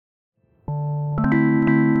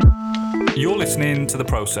You're listening to The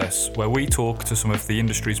Process, where we talk to some of the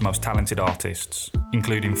industry's most talented artists,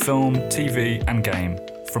 including film, TV and game.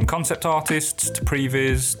 From concept artists to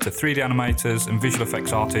previs to 3D animators and visual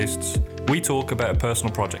effects artists, we talk about a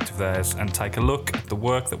personal project of theirs and take a look at the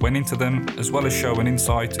work that went into them, as well as show an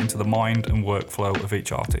insight into the mind and workflow of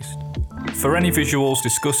each artist. For any visuals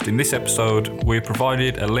discussed in this episode, we've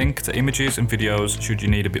provided a link to images and videos should you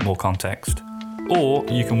need a bit more context. Or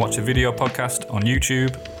you can watch a video podcast on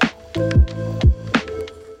YouTube.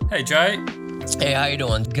 Hey Jay. Hey, how you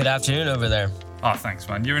doing? Good afternoon over there. Oh, thanks,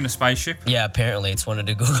 man. You're in a spaceship? Yeah, apparently it's one of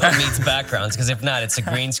the Google Meets backgrounds, because if not, it's a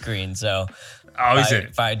green screen. So, is it?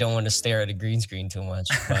 If I don't want to stare at a green screen too much.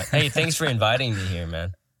 But hey, thanks for inviting me here,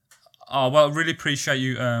 man. Oh, well, really appreciate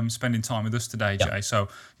you spending time with us today, Jay. Yep. So,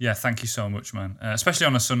 yeah, thank you so much, man. Especially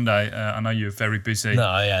on a Sunday. I know you're very busy.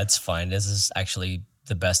 No, yeah, it's fine. This is actually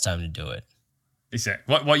the best time to do it. Is it?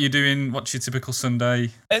 What are you doing? What's your typical Sunday?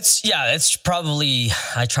 It's probably,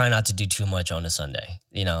 I try not to do too much on a Sunday.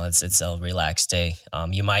 You know, it's a relaxed day.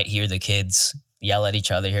 You might hear the kids yell at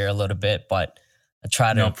each other here a little bit, but I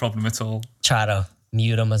try to... No problem at all. Try to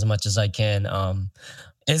mute them as much as I can.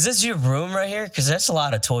 Is this your room right here? Because there's a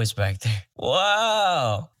lot of toys back there.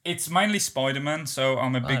 Wow. It's mainly Spider-Man, so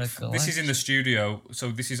I'm a big... This is in the studio, so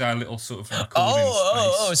this is our little sort of recording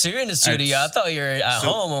space. So you're in the studio. I thought you were at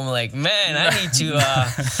home. I'm like, man, I need to...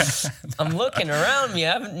 I'm looking around me.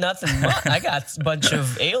 I have nothing much. I got a bunch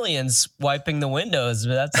of aliens wiping the windows,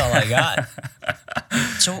 but that's all I got.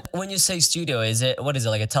 So when you say studio, what is it,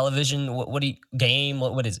 like a television? What do you, game?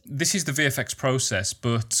 What is it? This is the VFX process,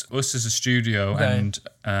 but us as a studio and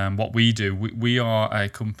what we do, we are a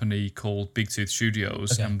company called Big Tooth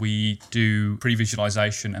Studios, and we do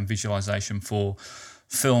pre-visualization and visualization for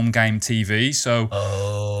film, game, TV.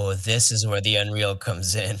 So, this is where the Unreal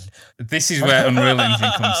comes in. This is where Unreal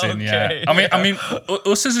Engine comes in. Okay. Yeah, I mean,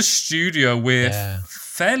 us as a studio, we're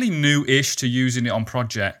fairly new-ish to using it on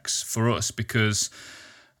projects for us because,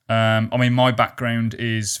 my background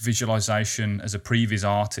is visualization as a previs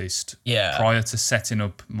artist. Yeah. Prior to setting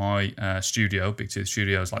up my studio, Big Tooth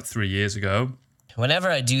Studios, like 3 years ago. Whenever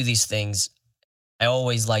I do these things, I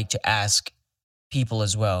always like to ask people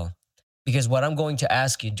as well, because what I'm going to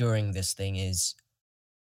ask you during this thing is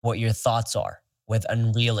what your thoughts are with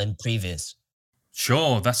Unreal and previs.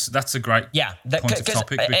 Sure, that's a great point of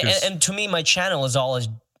topic. Because... And to me, my channel is always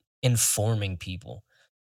informing people.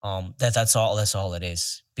 That's all it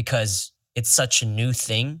is, because it's such a new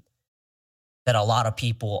thing that a lot of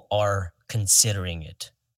people are considering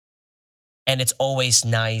it. And it's always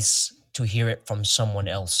nice to hear it from someone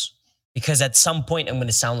else, because at some point I'm going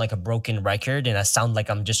to sound like a broken record and I sound like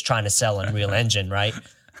I'm just trying to sell Unreal Engine, right?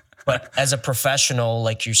 But as a professional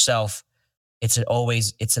like yourself, it's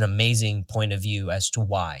an amazing point of view as to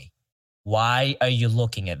why. Why are you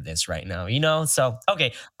looking at this right now? You know? So,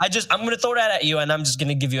 okay, I'm going to throw that at you and I'm just going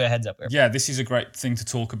to give you a heads up here. Yeah, this is a great thing to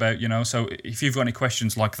talk about, you know? So if you've got any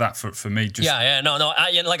questions like that for me, just... No.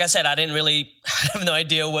 Like I said, I didn't really have no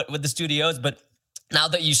idea what the studio is, but now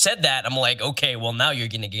that you said that, I'm like, okay, well, now you're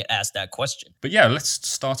going to get asked that question. But yeah, let's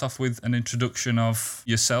start off with an introduction of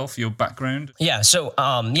yourself, your background. Yeah, so,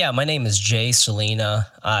 my name is Solina.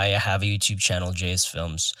 I have a YouTube channel,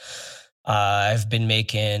 JSFILMZ. I've been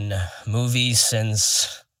making movies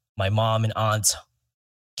since my mom and aunt's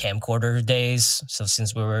camcorder days. So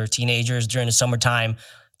since we were teenagers during the summertime,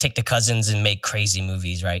 take the cousins and make crazy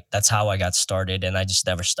movies, right? That's how I got started, and I just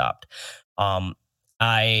never stopped.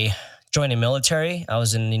 I joined the military. I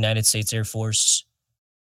was in the United States Air Force.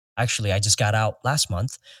 Actually, I just got out last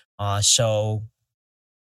month. So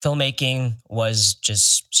filmmaking was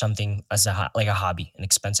just something as a hobby, an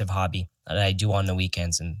expensive hobby that I do on the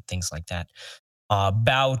weekends and things like that.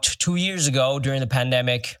 About 2 years ago, during the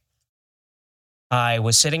pandemic, I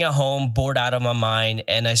was sitting at home, bored out of my mind,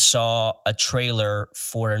 and I saw a trailer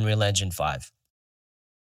for Unreal Engine 5.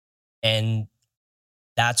 And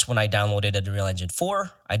that's when I downloaded Unreal Engine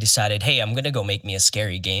 4. I decided, hey, I'm going to go make me a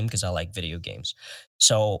scary game because I like video games.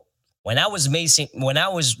 So when I was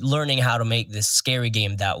learning how to make this scary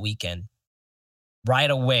game that weekend, right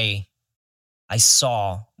away, I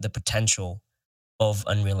saw the potential of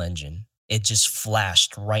Unreal Engine. It just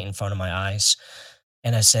flashed right in front of my eyes.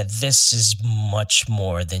 And I said, this is much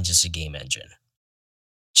more than just a game engine.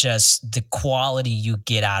 Just the quality you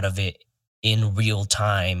get out of it in real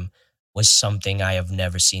time was something I have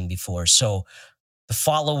never seen before. So the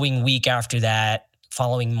following month after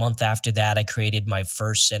that, I created my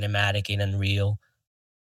first cinematic in Unreal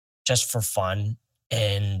just for fun.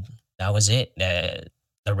 And that was it.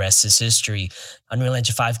 The rest is history. Unreal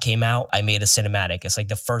Engine 5 came out. I made a cinematic. It's like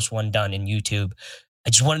the first one done in YouTube. I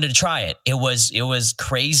just wanted to try it. It was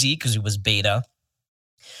crazy because it was beta.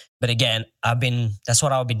 But again, that's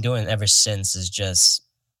what I've been doing ever since, is just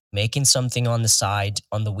making something on the side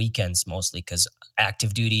on the weekends mostly, because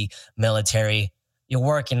active duty, military, you're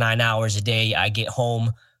working 9 hours a day. I get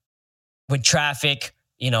home with traffic,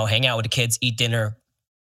 hang out with the kids, eat dinner,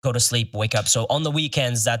 go to sleep, wake up. So on the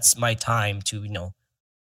weekends, that's my time to,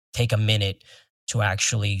 take a minute to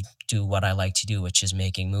actually do what I like to do, which is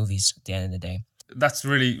making movies at the end of the day. That's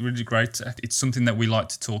really, really great. It's something that we like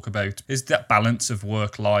to talk about, is that balance of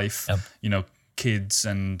work life, Yep. kids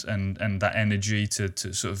and that energy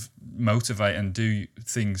to sort of motivate and do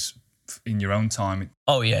things in your own time.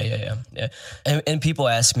 Oh yeah. And people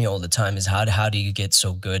ask me all the time is how do you get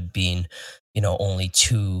so good being, only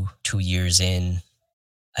two years in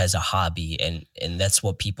as a hobby, and that's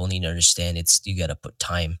what people need to understand. It's you got to put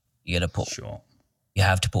time. You got to put. Sure. You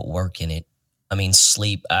have to put work in it. I mean,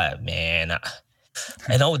 sleep. Man,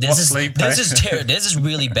 I know this is sleep, this eh? is terrible. This is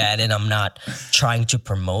really bad, and I'm not trying to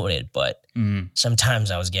promote it, but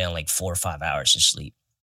sometimes I was getting like 4 or 5 hours of sleep,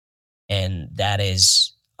 and that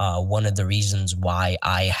is one of the reasons why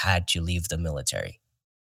I had to leave the military.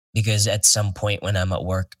 Because at some point when I'm at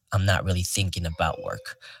work, I'm not really thinking about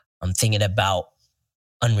work. I'm thinking about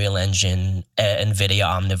Unreal Engine, NVIDIA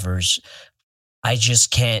Omniverse. I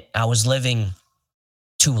just can't. I was living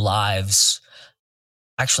 2 lives,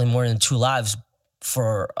 actually more than 2 lives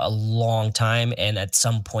for a long time. And at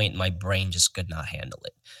some point, my brain just could not handle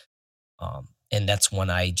it. And that's when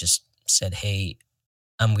I just said, hey,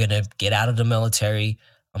 I'm going to get out of the military.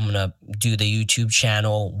 I'm going to do the YouTube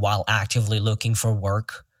channel while actively looking for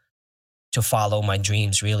work to follow my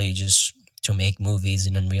dreams, really just to make movies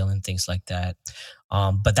in Unreal and things like that.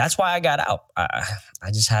 But that's why I got out.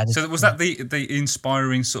 I just had to. So was that the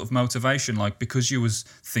inspiring sort of motivation, like because you was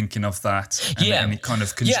thinking of that, and it kind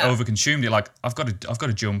of overconsumed you, like I've got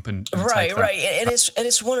to jump and right, take that. right, and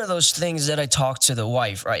it's one of those things that I talk to the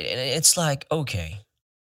wife, right, and it's like, okay,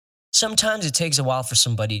 sometimes it takes a while for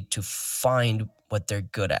somebody to find what they're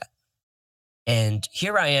good at. And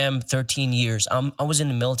here I am, 13 years. I was in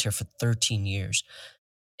the military for 13 years,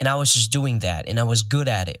 and I was just doing that, and I was good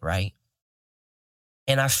at it, right?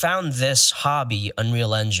 And I found this hobby,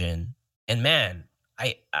 Unreal Engine, and man,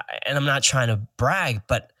 and I'm not trying to brag,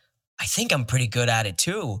 but I think I'm pretty good at it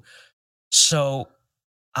too. So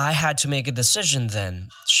I had to make a decision then.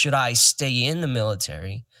 Should I stay in the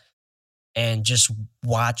military and just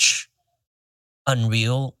watch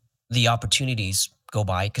Unreal, the opportunities go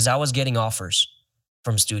by? Because I was getting offers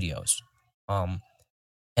from studios, and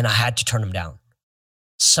I had to turn them down.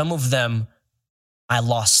 Some of them I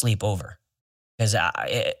lost sleep over because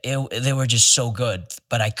they were just so good,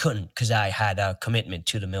 but I couldn't because I had a commitment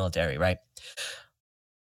to the military, right?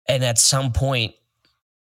 And at some point,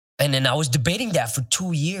 and then I was debating that for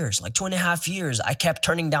 2 years, like 2.5 years. I kept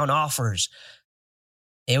turning down offers.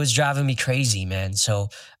 It was driving me crazy, man. So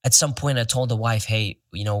at some point, I told the wife, hey,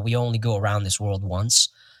 we only go around this world once.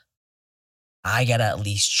 I got to at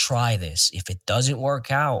least try this. If it doesn't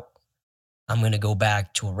work out, I'm going to go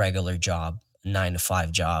back to a regular job,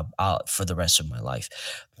 9-to-5 job for the rest of my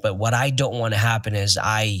life. But what I don't want to happen is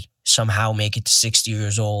I somehow make it to 60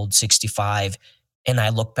 years old, 65, and I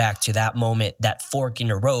look back to that moment, that fork in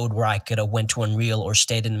the road where I could have went to Unreal or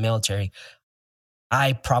stayed in the military.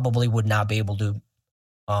 I probably would not be able to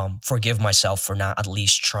forgive myself for not at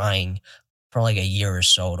least trying for like a year or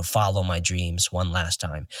so to follow my dreams one last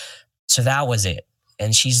time. So that was it.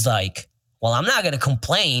 And she's like, well, I'm not going to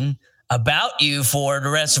complain about you for the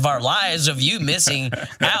rest of our lives of you missing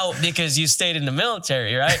out because you stayed in the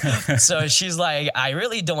military, right? So she's like, I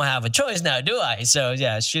really don't have a choice now, do I? So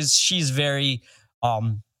yeah, she's very,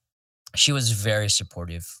 she was very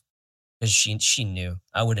supportive because she knew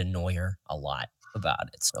I would annoy her a lot about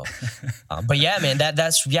it. So, but yeah, man,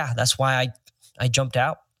 that's why I jumped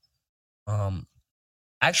out.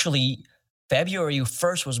 Actually, February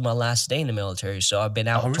 1st was my last day in the military, so I've been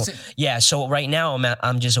out. Oh, is it? Yeah, so right now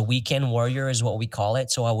I'm just a weekend warrior, is what we call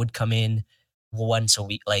it. So I would come in once a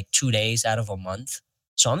week, like 2 days out of a month.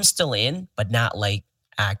 So I'm still in, but not like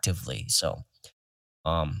actively. So,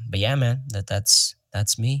 but yeah, man, that's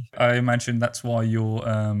me. I imagine that's why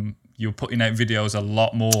you're putting out videos a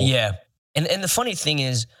lot more. Yeah, and the funny thing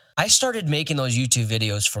is, I started making those YouTube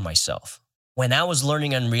videos for myself when I was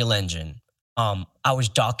learning Unreal Engine. I was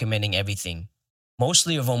documenting everything.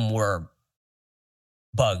 Mostly of them were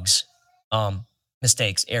bugs,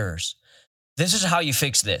 mistakes, errors. This is how you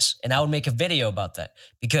fix this. And I would make a video about that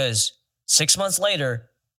because 6 months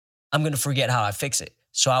later, I'm going to forget how I fix it.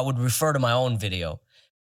 So I would refer to my own video.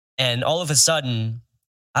 And all of a sudden,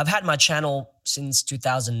 I've had my channel since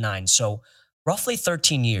 2009. So roughly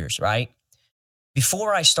 13 years, right?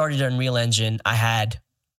 Before I started Unreal Engine, I had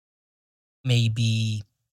maybe,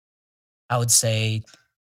 I would say,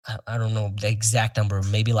 I don't know the exact number,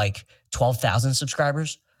 maybe like 12,000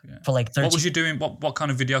 subscribers for like 13. What was you doing? What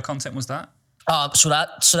kind of video content was that? So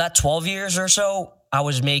that 12 years or so, I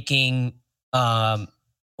was making, I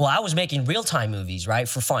was making real-time movies, right,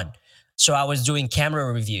 for fun. So I was doing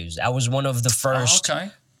camera reviews. I was one of the first. Oh,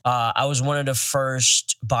 okay. I was one of the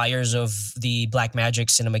first buyers of the Blackmagic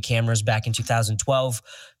cinema cameras back in 2012.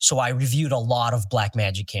 So I reviewed a lot of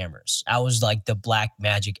Blackmagic cameras. I was like the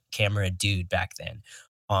Blackmagic camera dude back then.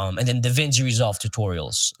 And then DaVinci Resolve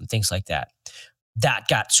tutorials and things like that. That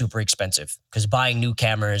got super expensive because buying new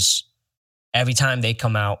cameras every time they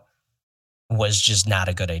come out was just not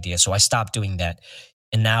a good idea. So I stopped doing that.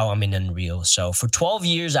 And now I'm in Unreal. So for 12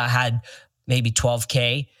 years, I had maybe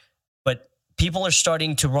 12K, but people are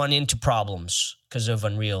starting to run into problems because of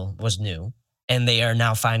Unreal was new. And they are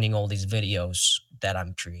now finding all these videos that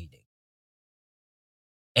I'm creating.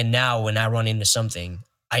 And now when I run into something,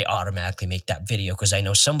 I automatically make that video because I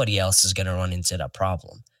know somebody else is going to run into that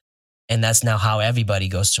problem. And that's now how everybody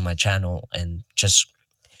goes to my channel and just,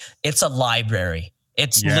 it's a library.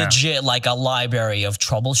 It's legit like a library of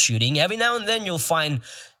troubleshooting. Every now and then you'll find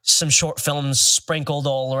some short films sprinkled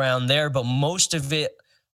all around there, but most of it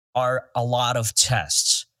are a lot of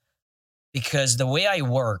tests. Because the way I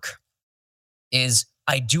work is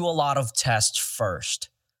I do a lot of tests first.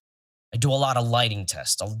 I do a lot of lighting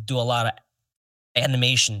tests. I'll do a lot of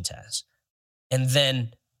animation tests. And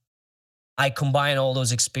then I combine all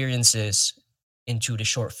those experiences into the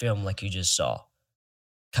short film like you just saw.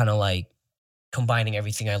 Kind of like combining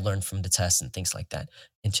everything I learned from the tests and things like that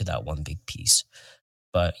into that one big piece.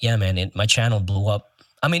 But yeah, man, my channel blew up.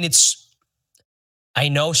 I mean, I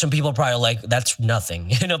know some people are probably like, that's nothing.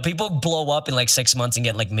 You know, people blow up in like 6 months and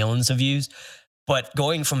get like millions of views. But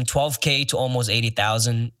going from 12K to almost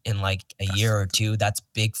 80,000 in like a year or two, that's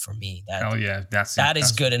big for me. That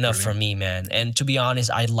is good enough for me, man. And to be honest,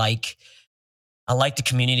 I like the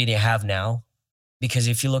community they have now. Because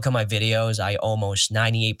if you look at my videos, I almost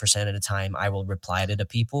 98% of the time I will reply to the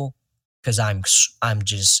people because I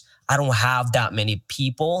don't have that many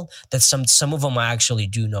people that some of them I actually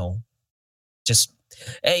do know. Just,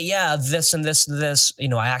 hey, yeah, this and this and this, you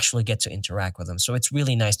know, I actually get to interact with them. So it's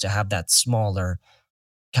really nice to have that smaller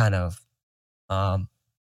kind of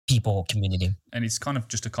people community. And it's kind of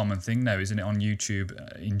just a common thing now, isn't it, on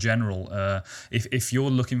YouTube in general? If you're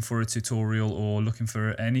looking for a tutorial or looking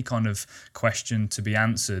for any kind of question to be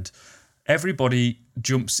answered, everybody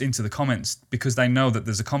jumps into the comments because they know that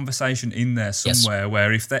there's a conversation in there somewhere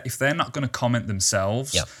where if they're not going to comment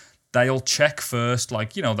themselves, they'll check first,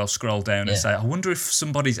 like, you know, they'll scroll down and say, I wonder if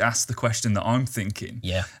somebody's asked the question that I'm thinking.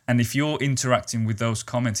 Yeah. And if you're interacting with those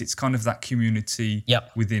comments, it's kind of that community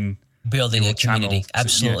within building a community.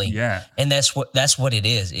 Absolutely. Yeah. And that's what it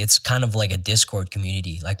is. It's kind of like a Discord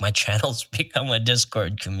community. Like my channel's become a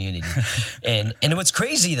Discord community. and what's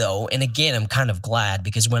crazy though, and again, I'm kind of glad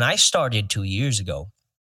because when I started 2 years ago,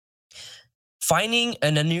 finding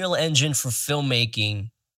an Unreal Engine for filmmaking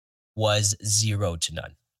was 0 to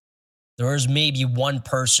none. There was maybe one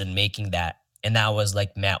person making that, and that was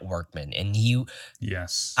like Matt Workman. And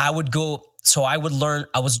I would go, so I would learn,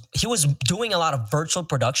 he was doing a lot of virtual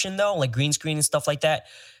production though, like green screen and stuff like that.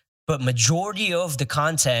 But majority of the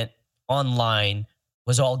content online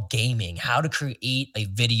was all gaming, how to create a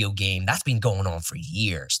video game. That's been going on for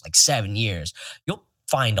years, like 7 years. You'll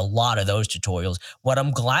find a lot of those tutorials. What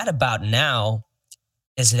I'm glad about now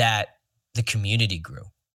is that the community grew.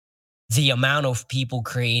 The amount of people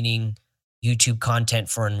creating YouTube content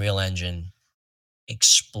for Unreal Engine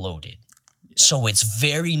exploded. So it's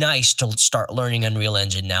very nice to start learning Unreal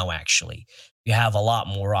Engine now, actually. You have a lot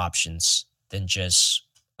more options than just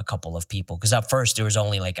a couple of people. Because at first, there was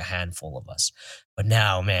only like a handful of us. But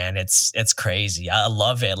now, man, it's crazy. I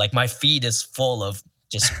love it. Like my feed is full of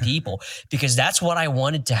just people because that's what I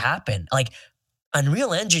wanted to happen. Like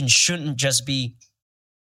Unreal Engine shouldn't just be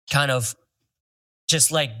kind of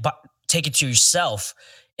just like take it to yourself.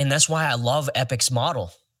 And that's why I love Epic's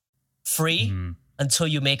model. Free until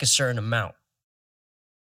you make a certain amount.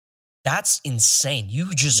 That's insane.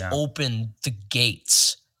 You just open the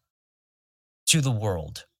gates to the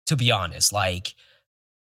world, to be honest. Like,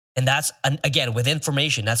 and again, with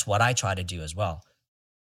information, that's what I try to do as well.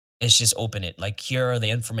 It's just open it. Like, here are the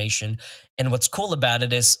information. And what's cool about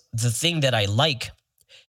it is the thing that I like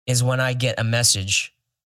is when I get a message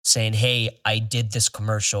saying, hey, I did this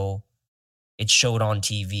commercial. It showed on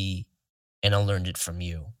TV and I learned it from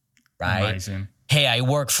you. Right? Amazing. Hey, I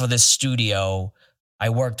work for this studio. I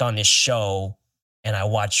worked on this show and I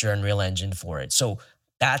watch your Unreal Engine for it. So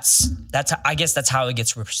that's I guess that's how it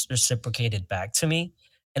gets reciprocated back to me,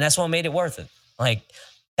 and that's what made it worth it. Like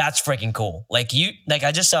that's freaking cool. Like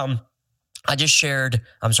I just shared.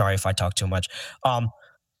 I'm sorry if I talk too much.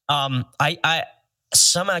 I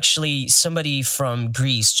somebody from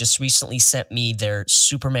Greece just recently sent me their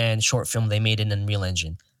Superman short film they made in Unreal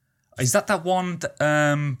Engine. Is that one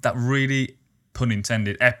that really, pun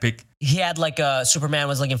intended, epic? He had like a Superman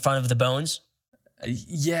was like in front of the bones.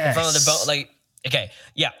 Yes. In front of the bone, like okay,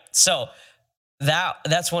 yeah. So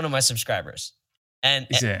that's one of my subscribers, and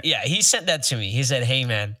yeah, he sent that to me. He said, "Hey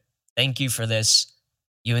man, thank you for this.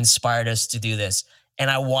 You inspired us to do this." And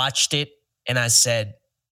I watched it, and I said,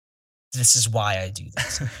 "This is why I do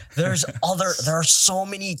this." There are so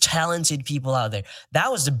many talented people out there.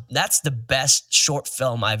 That's the best short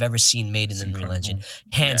film I've ever seen made in the Unreal Engine,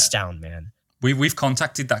 hands down, man. We've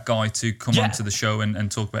contacted that guy to come onto the show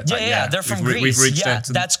and talk about that. Yeah, they're from Greece. We've reached out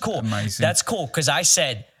to that's cool. Amazing. That's cool because I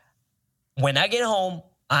said, when I get home,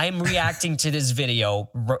 I'm reacting to this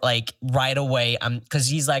video like right away. Because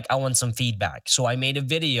he's like, I want some feedback. So I made a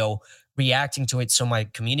video reacting to it so my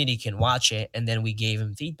community can watch it, and then we gave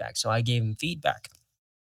him feedback. So I gave him feedback.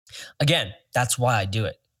 Again, that's why I do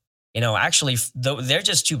it. You know, actually, they're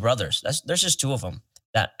just two brothers. There's just two of them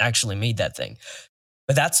that actually made that thing.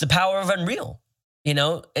 But that's the power of Unreal, you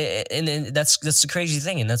know, and that's the crazy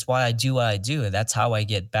thing. And that's why I do what I do. That's how I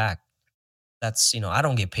get back. That's, you know, I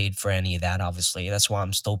don't get paid for any of that, obviously. That's why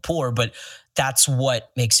I'm still poor. But that's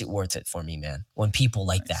what makes it worth it for me, man. When people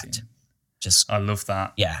like that. I love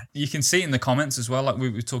that. Yeah. You can see in the comments as well, like we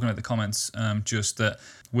were talking about the comments, just that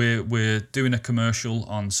we're doing a commercial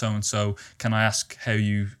on so-and-so. Can I ask how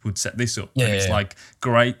you would set this up? Yeah, and it's like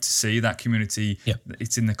great to see that community. Yeah.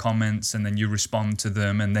 It's in the comments, and then you respond to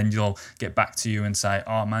them, and then you'll get back to you and say,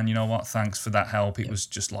 oh man, you know what? Thanks for that help. It was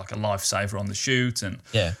just like a lifesaver on the shoot. And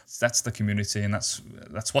that's the community, and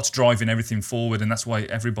that's what's driving everything forward. And that's why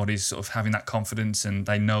everybody's sort of having that confidence, and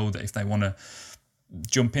they know that if they want to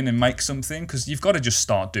jump in and make something, because you've got to just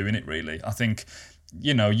start doing it, really. I think,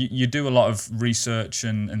 you know, you do a lot of research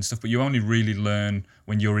and stuff, but you only really learn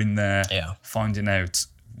when you're in there finding out,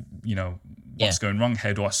 you know, what's going wrong,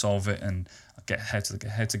 how do I solve it, and how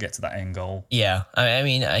to get to that end goal. Yeah, I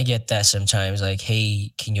mean, I get that sometimes, like,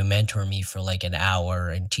 hey, can you mentor me for like an hour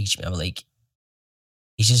and teach me? I'm like,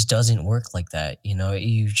 it just doesn't work like that, you know.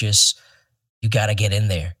 You got to get in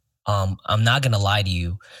there. I'm not gonna lie to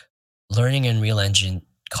you. Learning Unreal Engine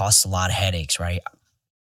costs a lot of headaches, right?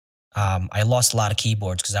 I lost a lot of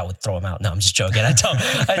keyboards because I would throw them out. No, I'm just joking. I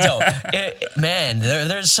don't. Man,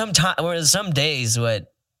 there's some days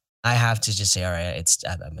what I have to just say, all right,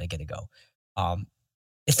 I'm gonna go.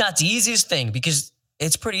 It's not the easiest thing because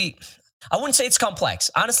it's pretty. I wouldn't say it's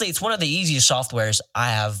complex. Honestly, it's one of the easiest softwares I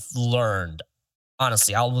have learned.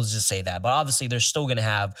 Honestly, I will just say that. But obviously, they're still gonna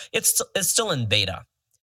have it's still in beta.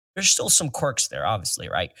 There's still some quirks there, obviously,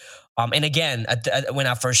 right? And again, when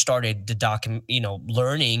I first started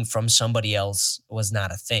learning from somebody else was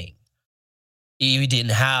not a thing. You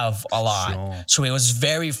didn't have a lot, so it was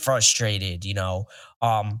very frustrated. You know,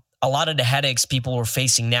 a lot of the headaches people were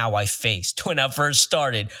facing now, I faced when I first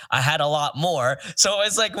started. I had a lot more, so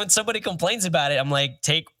it's like when somebody complains about it, I'm like,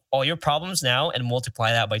 take all your problems now and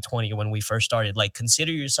multiply that by 20 when we first started. Like,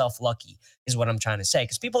 consider yourself lucky, is what I'm trying to say,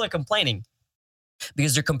 because people are complaining.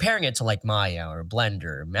 Because they're comparing it to like Maya or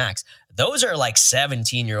Blender or Max. Those are like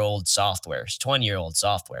 17-year-old softwares, 20-year-old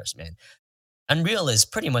softwares, man. Unreal is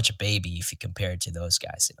pretty much a baby if you compare it to those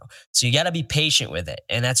guys, you know. So you got to be patient with it.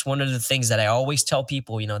 And that's one of the things that I always tell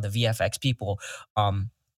people, you know, the VFX people,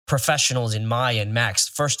 professionals in Maya and Max.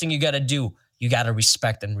 First thing you got to do, you got to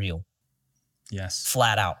respect Unreal. Yes.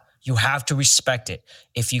 Flat out. You have to respect it.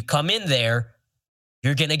 If you come in there,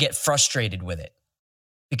 you're going to get frustrated with it,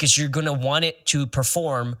 because you're going to want it to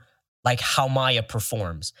perform like how Maya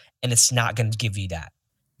performs, and it's not going to give you that.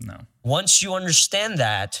 No. Once you understand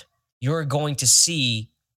that, you're going to see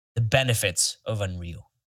the benefits of Unreal.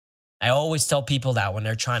 I always tell people that when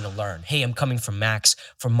they're trying to learn, hey, I'm coming from Max,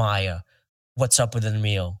 from Maya. What's up with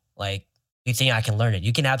Unreal? Like, you think I can learn it?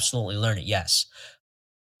 You can absolutely learn it, yes.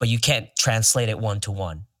 But you can't translate it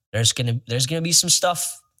one-to-one. There's gonna be some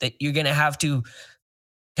stuff that you're going to have to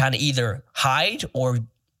kind of either hide or,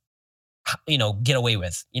 you know, get away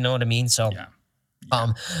with, you know what I mean? So,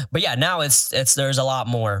 but yeah, now there's a lot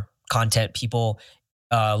more content, people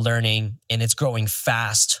learning, and it's growing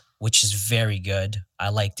fast, which is very good. I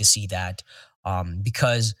like to see that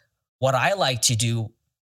because what I like to do,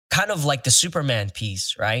 kind of like the Superman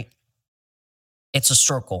piece, right? It's a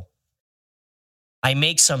circle. I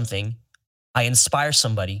make something, I inspire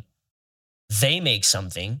somebody, they make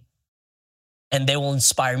something, and they will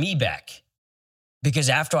inspire me back. Because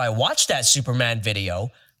after I watched that Superman video,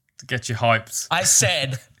 to get you hyped, I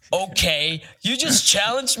said, okay, you just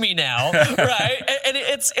challenged me now, right? And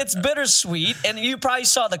it's bittersweet. And you probably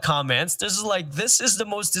saw the comments. This is the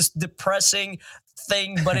most depressing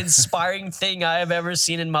thing, but inspiring thing I have ever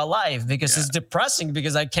seen in my life, because it's depressing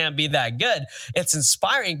because I can't be that good. It's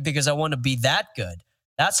inspiring because I want to be that good.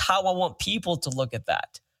 That's how I want people to look at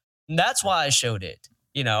that. And that's why I showed it.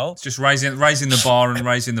 You know, it's just raising the bar and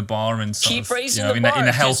keep raising the bar in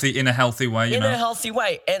a healthy way. In a healthy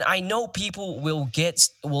way. And I know people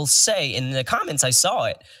will say in the comments, I saw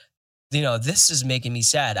it, you know, this is making me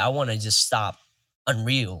sad. I want to just stop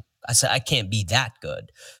Unreal. I said, I can't be that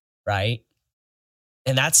good. Right.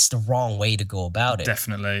 And that's the wrong way to go about it.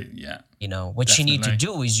 Definitely. Yeah. You know, what you need to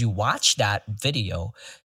do is you watch that video.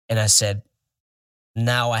 And I said,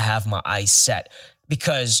 now I have my eyes set,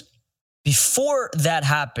 because before that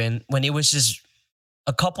happened, when it was just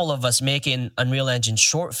a couple of us making Unreal Engine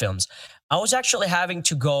short films, I was actually having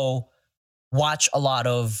to go watch a lot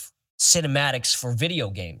of cinematics for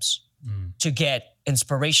video games to get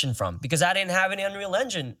inspiration from, because I didn't have any Unreal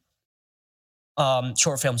Engine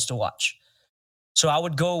short films to watch. So I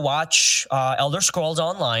would go watch Elder Scrolls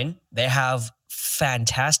Online. They have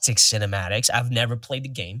fantastic cinematics. I've never played the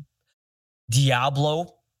game.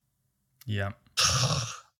 Diablo. Yeah.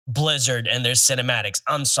 Blizzard and their cinematics.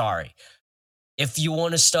 I'm sorry. If you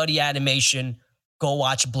want to study animation, go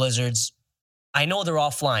watch Blizzard's. I know they're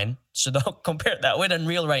offline, so don't compare that with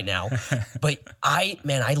Unreal right now. But I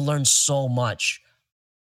learned so much.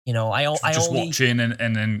 You know, I just only watching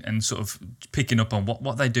and sort of picking up on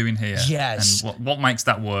what they're doing here. Yes. And what makes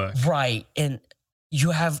that work. Right. And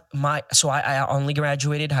you have I only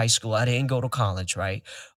graduated high school. I didn't go to college, right?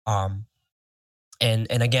 And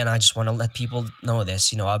again, I just want to let people know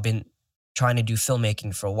this. You know, I've been trying to do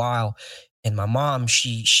filmmaking for a while, and my mom,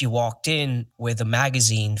 she walked in with a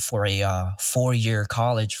magazine for a 4-year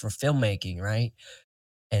college for filmmaking, right?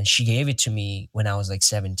 And she gave it to me when I was like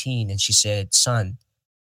 17, and she said, "Son,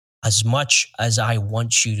 as much as I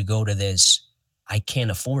want you to go to this, I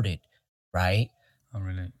can't afford it," right? Oh,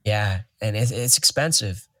 really? Yeah, and it's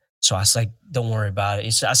expensive. So I was like, "Don't worry about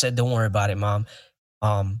it." I said, "Don't worry about it, Mom."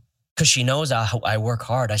 Because she knows I work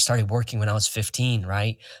hard. I started working when I was 15,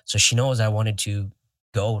 right? So she knows I wanted to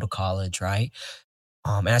go to college, right?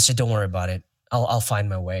 And I said, don't worry about it. I'll find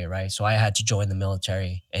my way, right? So I had to join the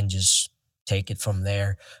military and just take it from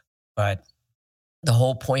there. But the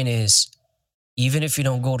whole point is, even if you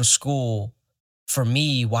don't go to school, for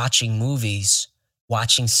me, watching movies,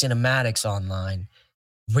 watching cinematics online,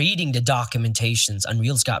 reading the documentations,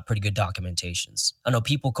 Unreal's got pretty good documentations. I know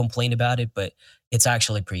people complain about it, but it's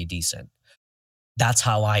actually pretty decent. That's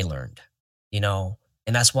how I learned, you know,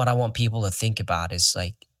 and that's what I want people to think about is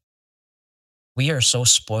like, we are so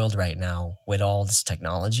spoiled right now with all this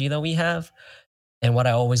technology that we have. And what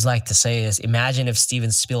I always like to say is, imagine if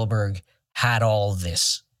Steven Spielberg had all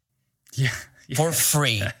this for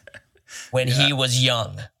free when he was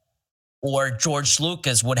young, or George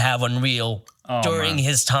Lucas would have Unreal during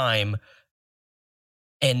his time.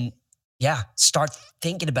 And start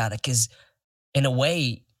thinking about it, because in a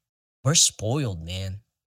way, we're spoiled, man.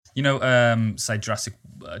 You know, say Jurassic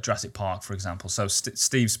Park, for example. So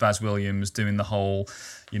Steve Spaz Williams doing the whole,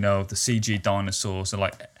 you know, the CG dinosaurs. So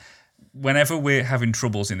like, whenever we're having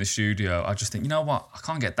troubles in the studio, I just think, you know what, I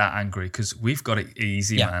can't get that angry because we've got it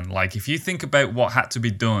easy, man. Like, if you think about what had to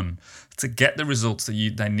be done to get the results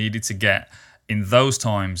that they needed to get in those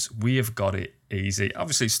times, we have got it easy.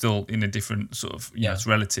 Obviously, it's still in a different sort of, you know, it's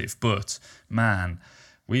relative, but man,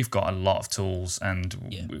 we've got a lot of tools,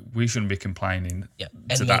 and we shouldn't be complaining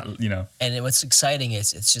to that, you know. And what's exciting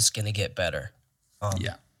is it's just going to get better.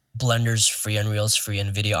 Blender's free, Unreal's free,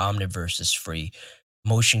 NVIDIA Omniverse is free.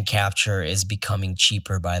 Motion capture is becoming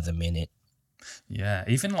cheaper by the minute. Yeah,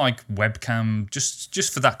 even like webcam,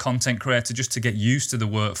 just for that content creator, just to get used to the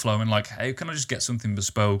workflow and like, hey, can I just get something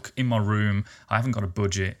bespoke in my room? I haven't got a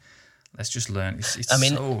budget. Let's just learn. It's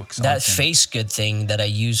so exciting. That face good thing that I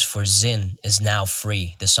use for Zin is now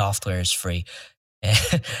free. The software is free.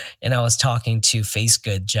 And I was talking to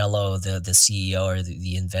FaceGood Jello, the CEO or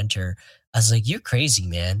the inventor. I was like, you're crazy,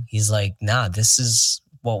 man. He's like, nah, this is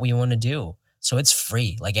what we want to do. So it's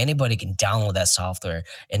free. Like, anybody can download that software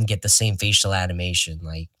and get the same facial animation.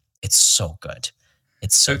 Like, it's so good.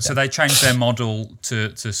 It's so they changed their model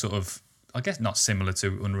to sort of, I guess not similar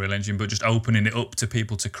to Unreal Engine, but just opening it up to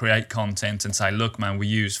people to create content and say, look, man, we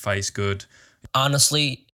use FaceGood.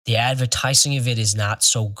 Honestly, the advertising of it is not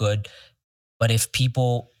so good. But if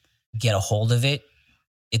people get a hold of it,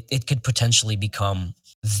 it could potentially become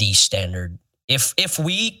the standard If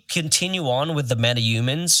we continue on with the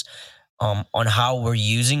metahumans, on how we're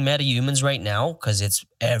using metahumans right now, because it's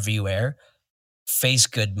everywhere, face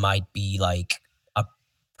good might be like a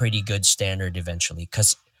pretty good standard eventually,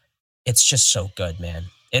 because it's just so good, man.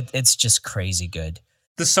 It's just crazy good.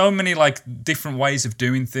 There's so many like different ways of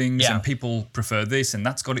doing things, Yeah. and people prefer this, and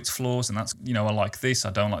that's got its flaws, and that's, you know, I like this,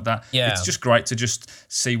 I don't like that. Yeah. It's just great to just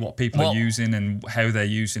see what people are using and how they're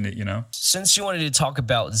using it, you know. Since you wanted to talk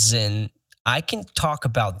about Zin, I can talk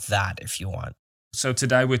about that if you want. So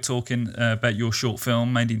today we're talking about your short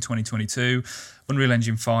film made in 2022, Unreal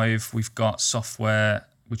Engine 5. We've got software,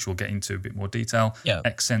 which we'll get into a bit more detail. Yeah.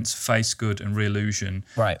 Xsense, Face Good, and Reallusion.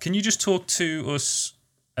 Right. Can you just talk to us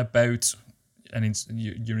about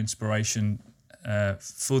your inspiration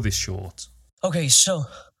for this short? Okay, so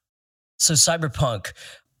Cyberpunk.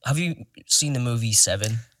 Have you seen the movie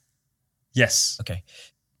Seven? Yes. Okay.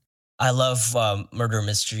 I love murder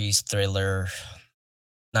mysteries, thriller,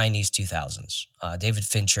 90s, 2000s. David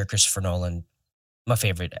Fincher, Christopher Nolan, my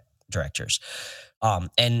favorite directors.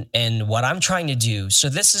 And what I'm trying to do, so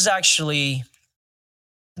this is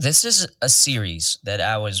a series that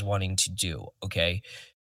I was wanting to do, okay?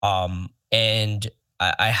 And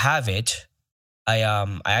I have it.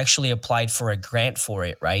 I actually applied for a grant for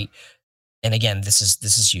it, right? And again, this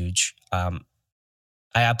is huge.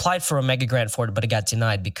 I applied for a mega grant for it, but it got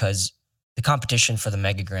denied because the competition for the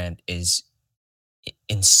mega grant is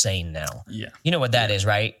insane now. Yeah. You know what that is,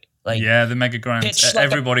 right? Like, yeah, the mega grants.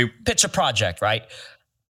 Everybody pitch a project, right?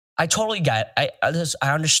 I totally get it.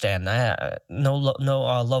 I understand. No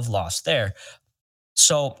love lost there.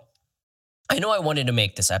 So I know I wanted to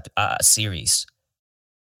make this series,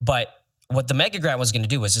 but what the mega grant was going to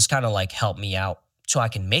do was just kind of like help me out so I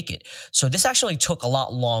can make it. So this actually took a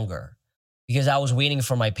lot longer because I was waiting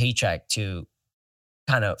for my paycheck to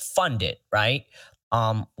kind of fund it, right?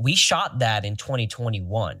 We shot that in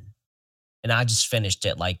 2021, and I just finished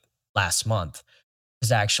it like last month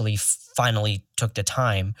because I actually finally took the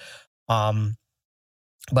time. But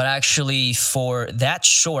actually, for that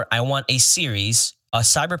short, I want a series,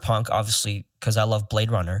 Cyberpunk, obviously, because I love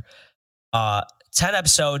Blade Runner. 10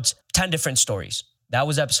 episodes, 10 different stories. That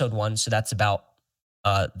was episode 1, so that's about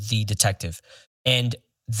the detective. And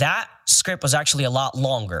that script was actually a lot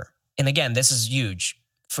longer. And again, this is huge.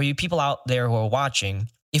 For you people out there who are watching,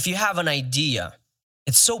 if you have an idea,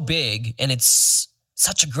 it's so big and it's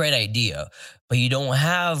such a great idea, but you don't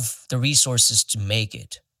have the resources to make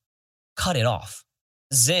it, cut it off.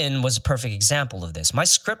 Zin was a perfect example of this. My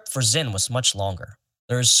script for Zin was much longer.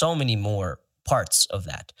 There's so many more parts of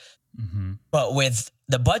that. Mm-hmm. But with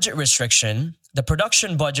the budget restriction, the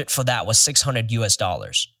production budget for that was $600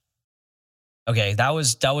 US. Okay, that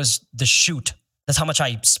was the shoot. That's how much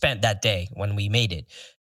I spent that day when we made it.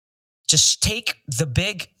 Just take the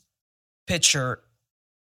big picture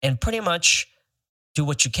and pretty much do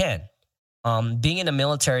what you can. Being in the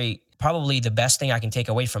military, probably the best thing I can take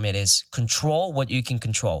away from it is control what you can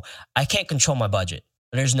control. I can't control my budget.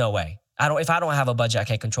 There's no way. If I don't have a budget, I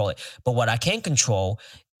can't control it. But what I can control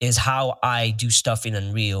is how I do stuff in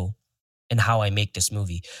Unreal and how I make this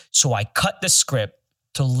movie. So I cut the script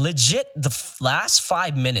to legit the last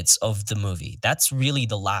 5 minutes of the movie. That's really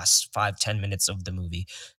the last 5-10 minutes of the movie.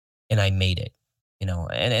 And I made it, you know,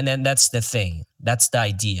 and then that's the thing. That's the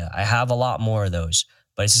idea. I have a lot more of those,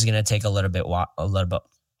 but it's just going to take a little bit,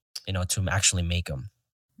 you know, to actually make them.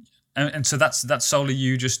 And so that's solely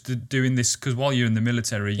you just doing this because while you're in the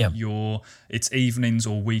military, it's evenings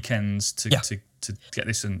or weekends to get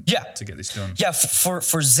this to get this done. Yeah,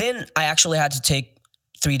 for Zin, I actually had to take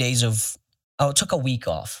 3 days of. It took a week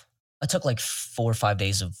off. I took like 4 or 5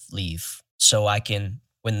 days of leave so I can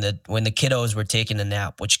when the kiddos were taking a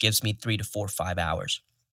nap, which gives me 3 to 4 or 5 hours.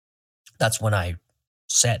 That's when I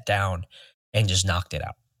sat down and just knocked it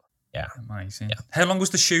out. Yeah. Amazing. Yeah. How long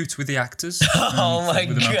was the shoot with the actors? Oh my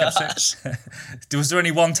gosh. Was there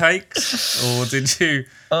any one takes or did you?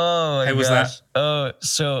 Oh my gosh. How was that? Oh,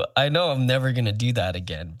 so I know I'm never going to do that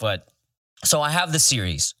again, but so I have the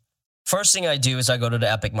series. First thing I do is I go to the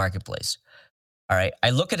Epic Marketplace. All right.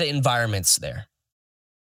 I look at the environments there.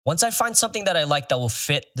 Once I find something that I like that will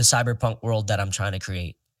fit the cyberpunk world that I'm trying to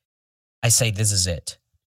create, I say, this is it.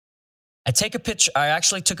 I take a picture. I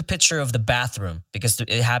actually took a picture of the bathroom because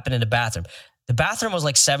it happened in the bathroom. The bathroom was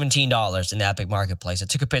like $17 in the Epic Marketplace. I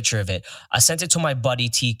took a picture of it. I sent it to my buddy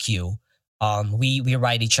TQ. We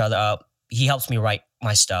write each other up. He helps me write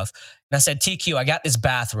my stuff. And I said, TQ, I got this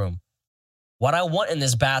bathroom. What I want in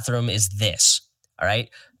this bathroom is this. All right.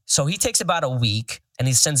 So he takes about a week and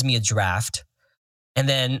he sends me a draft. And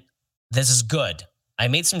then this is good. I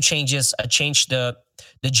made some changes. I changed the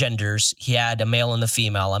genders. He had a male and a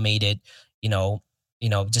female. I made it you know,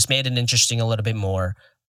 just made it interesting a little bit more.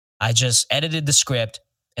 I just edited the script,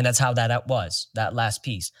 and that's how that was, that last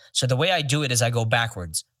piece. So the way I do it is I go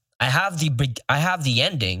backwards. I have the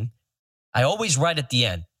ending. I always write at the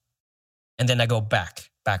end, and then I go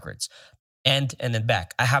backwards, and then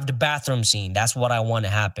back. I have the bathroom scene. That's what I want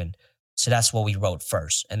to happen. So that's what we wrote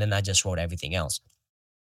first, and then I just wrote everything else.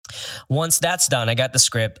 Once that's done, I got the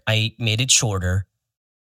script. I made it shorter.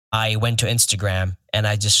 I went to Instagram, and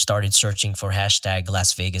I just started searching for hashtag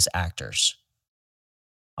Las Vegas actors.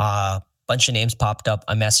 Bunch of names popped up.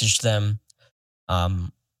 I messaged them.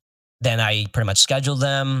 Then I pretty much scheduled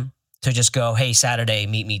them to just go, hey, Saturday,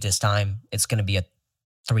 meet me this time. It's going to be a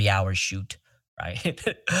 3-hour shoot, right?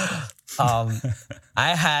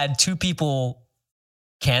 I had 2 people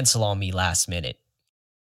cancel on me last minute.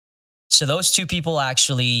 So those 2 people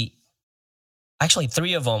actually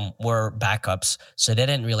 3 of them were backups, so they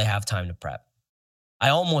didn't really have time to prep. I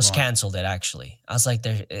almost canceled it, actually. I was like,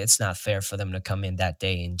 it's not fair for them to come in that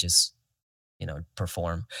day and just,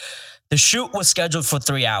 perform. The shoot was scheduled for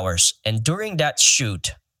 3 hours. And during that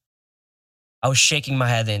shoot, I was shaking my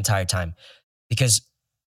head the entire time because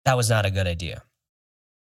that was not a good idea.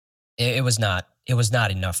 It was not. It was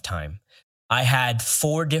not enough time. I had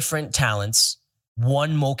 4 different talents,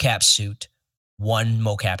 1 mocap suit, 1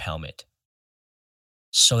 mocap helmet.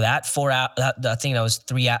 So that 4 hour, I think that was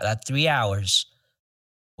 3 hours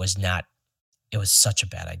was not, it was such a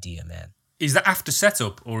bad idea, man. Is that after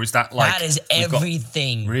setup, or is that like... That is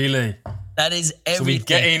everything. Really? That is everything. So we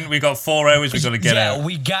get in, we got 4 hours, we got to get out. Yeah,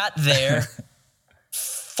 we got there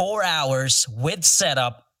 4 hours with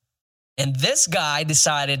setup, and this guy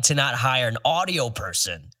decided to not hire an audio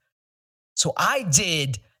person. So I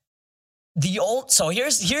did so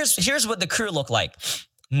here's what the crew looked like.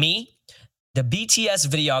 Me, the BTS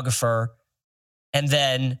videographer, and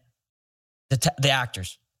then the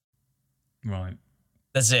actors. Right.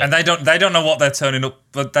 That's it. And they don't know what they're turning up,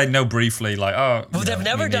 but they know briefly, like, oh. Well, they've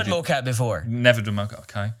never done mocap before. Never done mocap,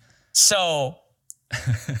 okay. So,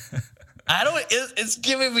 it's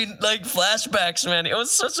giving me like flashbacks, man. It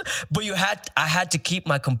was but I had to keep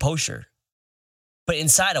my composure. But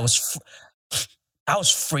inside, I was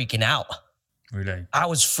freaking out. Really? I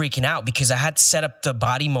was freaking out because I had to set up the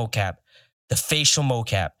body mocap, the facial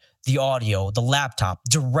mocap, the audio, the laptop,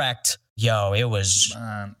 direct. Yo, it was...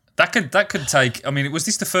 Man. That could take... I mean, was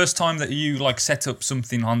this the first time that you like set up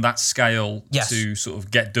something on that scale to sort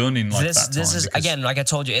of get done in like that time? This is, again, like I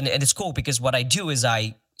told you, and it's cool because what I do is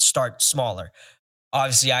I start smaller.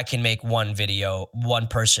 Obviously, I can make 1 video, 1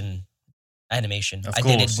 person animation. I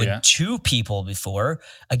did it with 2 people before,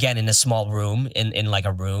 again, in a small room, in like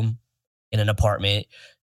a room, in an apartment.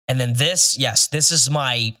 And then this is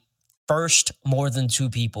my first more than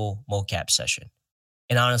 2 people mocap session.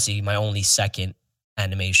 And honestly, my only second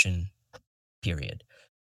animation period.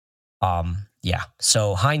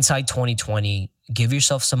 So hindsight 2020, give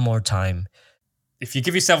yourself some more time. If you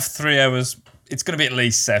give yourself 3 hours, it's going to be at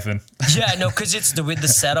least 7. Yeah, no, because it's with the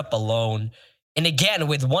setup alone. And again,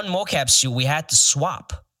 with 1 mocap suit, we had to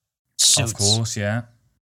swap suits. Of course, yeah.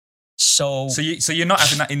 So you're not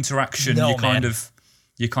having that interaction. No,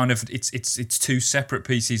 you kind of it's 2 separate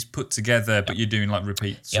pieces put together, but you're doing like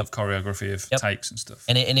repeats of choreography of takes and stuff.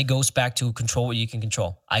 And it goes back to control what you can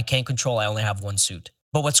control. I can't control. I only have 1 suit.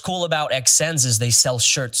 But what's cool about XSense is they sell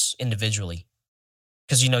shirts individually,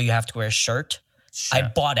 because you have to wear a shirt. Sure. I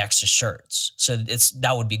bought extra shirts, so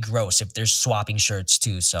that would be gross if they're swapping shirts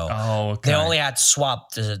too. So they only had to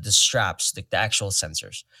swap the straps, the actual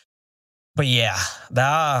sensors. But yeah.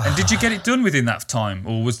 And did you get it done within that time?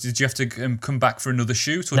 Or did you have to come back for another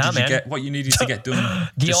shoot? Or did you get what you needed to get done?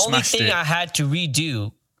 The only thing I had to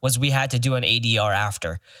redo was we had to do an ADR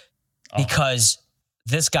after. Because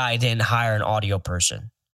this guy didn't hire an audio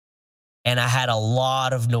person. And I had a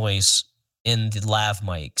lot of noise in the lav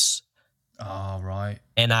mics. Oh, right.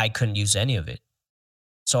 And I couldn't use any of it.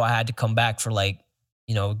 So I had to come back for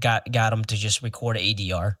got him to just record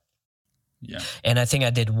ADR. Yeah. And I think I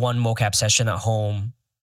did 1 mocap session at home.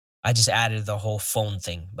 I just added the whole phone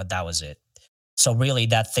thing, but that was it. So really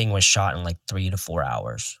that thing was shot in like 3 to 4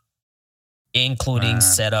 hours, including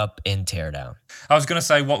setup and teardown. I was going to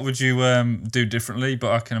say, what would you do differently?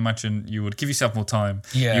 But I can imagine you would give yourself more time.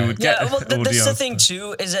 Yeah. You would get that's the thing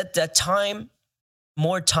too, is at that time,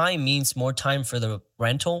 more time means more time for the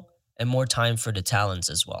rental and more time for the talents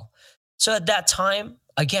as well. So at that time,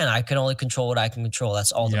 again, I can only control what I can control.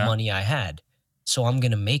 That's all the money I had. So I'm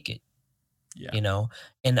going to make it,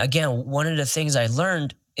 And again, one of the things I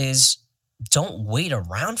learned is don't wait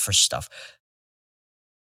around for stuff.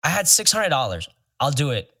 I had $600. I'll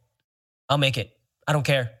do it. I'll make it. I don't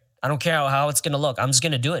care. I don't care how it's going to look. I'm just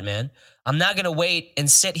going to do it, man. I'm not going to wait and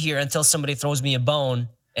sit here until somebody throws me a bone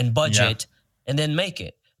and budget and then make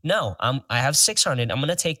it. No, I have 600. I'm going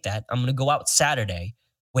to take that. I'm going to go out Saturday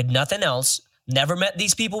with nothing else. Never met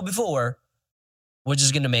these people before. We're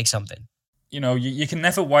just going to make something. You know, you can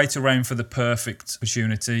never wait around for the perfect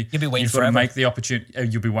opportunity. You'll be waiting You've forever. got to make the opportunity.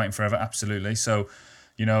 You'll be waiting forever, absolutely. So,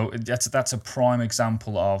 you know, that's a prime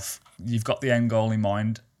example of you've got the end goal in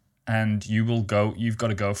mind and you've got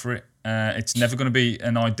to go for it. It's never going to be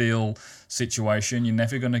an ideal situation. You're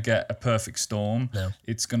never going to get a perfect storm. No.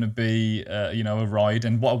 It's going to be, a ride.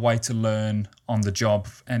 And what a way to learn on the job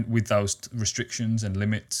and with those restrictions and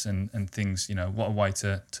limits and things. You know, what a way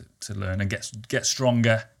to learn and get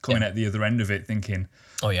stronger coming out the other end of it. Thinking,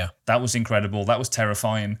 oh yeah, that was incredible. That was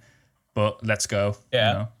terrifying, but let's go.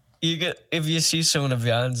 Yeah, if you see some of the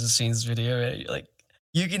behind the scenes video, right, like.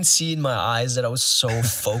 You can see in my eyes that I was so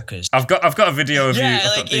focused. I've got a video of you.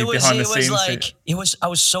 Like behind the scenes. I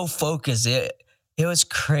was so focused. It was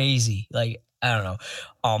crazy. Like, I don't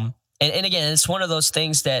know. And again, it's one of those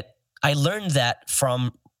things that I learned that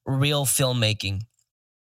from real filmmaking.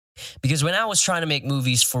 Because when I was trying to make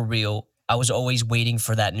movies for real, I was always waiting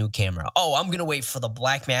for that new camera. Oh, I'm going to wait for the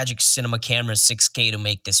Blackmagic Cinema Camera 6K to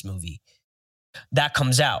make this movie. That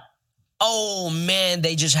comes out. Oh man,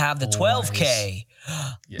 they just have the 12K.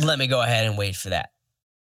 Yeah. Let me go ahead and wait for that.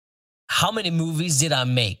 How many movies did I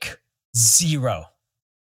make? 0.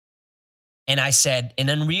 And I said, in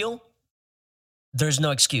Unreal, there's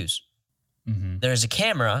no excuse. Mm-hmm. There's a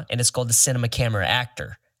camera, and it's called the Cinema Camera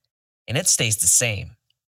Actor. And it stays the same,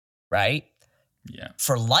 right? Yeah.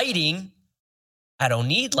 For lighting, I don't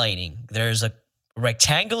need lighting. There's a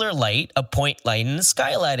rectangular light, a point light, and a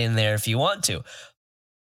skylight in there if you want to.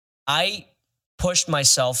 I pushed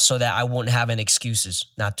myself so that I wouldn't have any excuses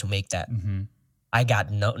not to make that. Mm-hmm. I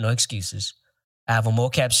got no excuses. I have a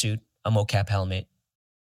mocap suit, a mocap helmet,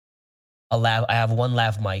 I have one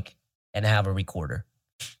lav mic, and I have a recorder.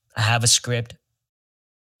 I have a script,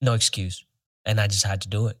 no excuse. And I just had to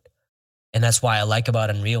do it. And that's why I like about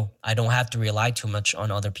Unreal. I don't have to rely too much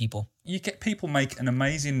on other people. You get people making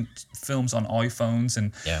amazing films on iPhones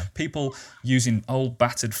and people using old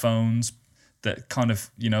battered phones that kind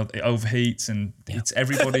of, it overheats and it's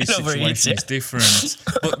everybody's situation is different.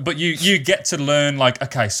 But you get to learn like,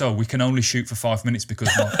 okay, so we can only shoot for 5 minutes because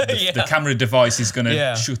the camera device is going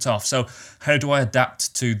to shut off. So how do I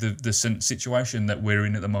adapt to the situation that we're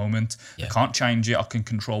in at the moment? I can't change it. I can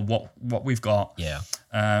control what we've got.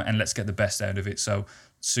 And let's get the best out of it. So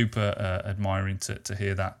super admiring to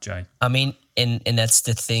hear that, Jay. I mean, and that's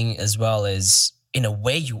the thing as well, is in a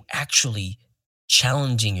way you actually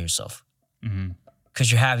challenging yourself.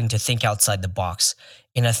 Because you're having to think outside the box.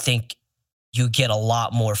 And I think you get a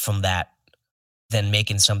lot more from that than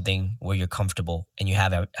making something where you're comfortable and you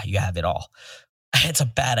have it all. It's a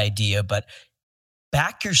bad idea, but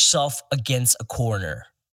back yourself against a corner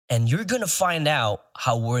and you're going to find out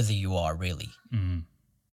how worthy you are, really,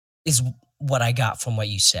 is what I got from what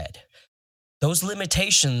you said. Those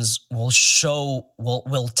limitations will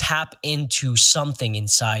tap into something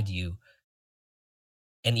inside you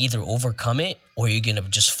and either overcome it or you're going to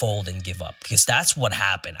just fold and give up, because that's what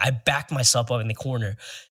happened. I backed myself up in the corner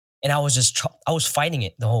and I was fighting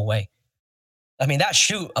it the whole way. I mean, that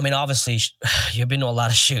shoot, obviously you've been to a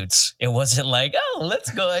lot of shoots. It wasn't like, oh,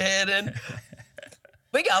 let's go ahead and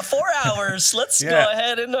we got 4 hours. Let's go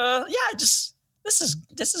ahead and this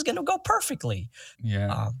is going to go perfertly.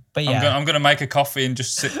 Yeah. But yeah. I'm going to make a coffee and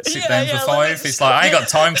just sit down for 5. It's like, I ain't got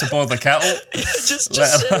time to boil the kettle. just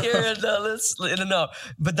sit here and no.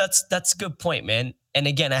 But that's a good point, man. And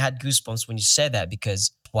again, I had goosebumps when you said that,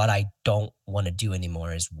 because what I don't want to do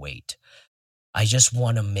anymore is wait. I just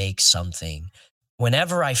want to make something.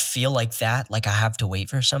 Whenever I feel like that, like I have to wait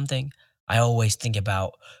for something, I always think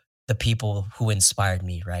about the people who inspired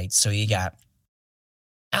me, right? So you got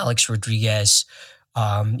Alex Rodriguez,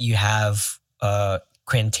 you have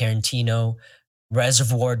Quentin Tarantino.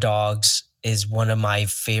 Reservoir Dogs is one of my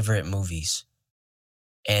favorite movies.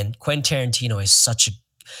 And Quentin Tarantino is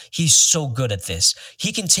he's so good at this.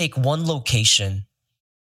 He can take one location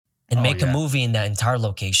and make a movie in that entire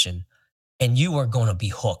location, and you are going to be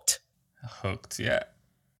hooked. Hooked, yeah.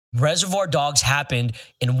 Reservoir Dogs happened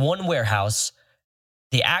in one warehouse.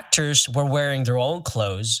 The actors were wearing their own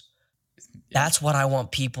clothes. That's what I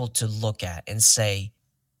want people to look at and say,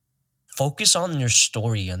 focus on your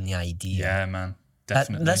story and the idea. Yeah, man.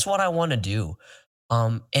 Definitely. That's what I want to do.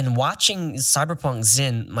 And watching Cyberpunk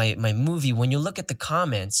Zin, my movie, when you look at the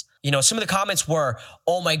comments, some of the comments were,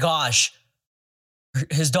 oh my gosh,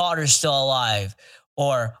 his daughter's still alive.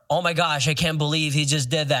 Or, oh my gosh, I can't believe he just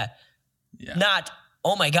did that. Yeah. Not,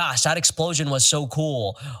 oh my gosh, that explosion was so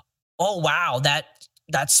cool. Oh wow,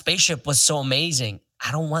 that spaceship was so amazing.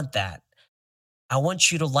 I don't want that. I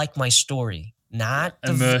want you to like my story, Yeah, not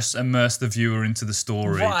immerse the viewer into the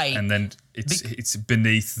story, right. and then it's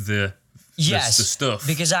beneath the Yes, stuff.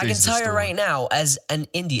 because I can is the tell you story. right now, as an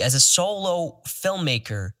indie, as a solo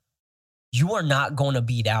filmmaker, you are not going to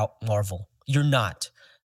beat out Marvel. You're not.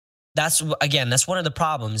 That's one of the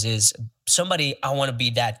problems is somebody, I want to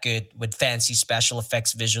be that good with fancy special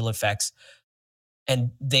effects, visual effects,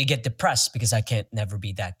 and they get depressed because I can't never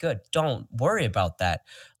be that good. Don't worry about that.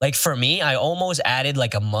 Like for me, I almost added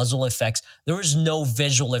like a muzzle effects. There was no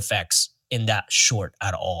visual effects in that short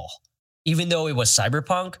at all. Even though it was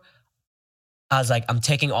cyberpunk, I was like, I'm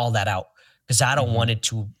taking all that out because I don't want it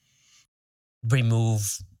to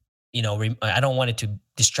remove, I don't want it to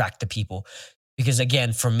distract the people. Because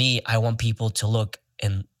again, for me, I want people to look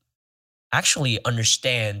and actually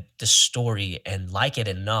understand the story and like it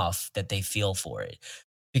enough that they feel for it.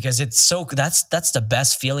 Because that's the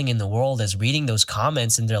best feeling in the world is reading those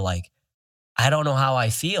comments and they're like, I don't know how I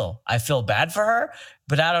feel. I feel bad for her,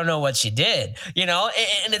 but I don't know what she did.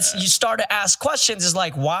 And it's you start to ask questions. It's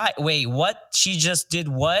like, why? Wait, what? She just did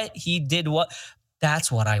what? He did what?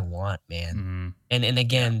 That's what I want, man. And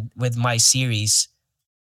again, with my series,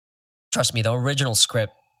 trust me, the original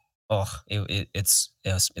script,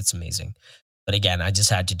 it's amazing. But again, I just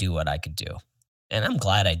had to do what I could do, and I'm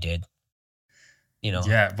glad I did.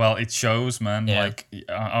 Yeah, well, it shows, man. Yeah. Like,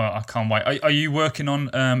 I can't wait. Are you working on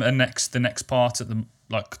the next part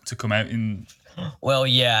to come out in? Well,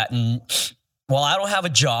 yeah. Well, I don't have a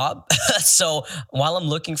job, so while I'm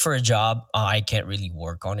looking for a job, I can't really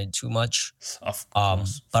work on it too much. Of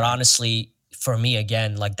course. But honestly, for me,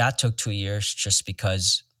 again, like that took 2 years just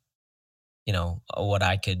because, what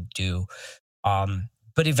I could do.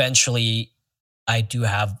 But eventually, I do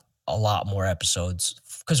have a lot more episodes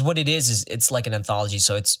because what it is it's like an anthology.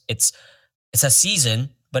 So it's a season,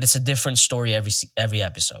 but it's a different story every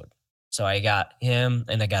episode. So I got him,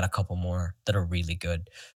 and I got a couple more that are really good.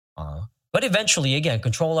 But eventually, again,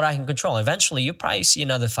 control what I can control. Eventually, you'll probably see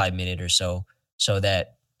another 5 minute or so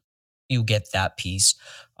that you get that piece.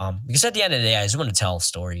 Because at the end of the day, I just want to tell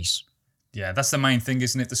stories. Yeah, that's the main thing,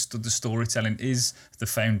 isn't it? The storytelling is the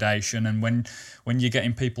foundation, and when you're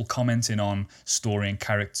getting people commenting on story and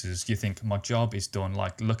characters, you think my job is done.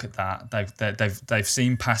 Like, look at that, they've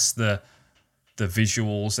seen past the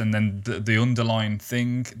visuals, and then the underlying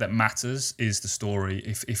thing that matters is the story.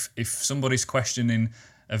 If somebody's questioning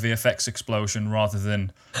a VFX explosion rather than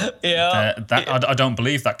I don't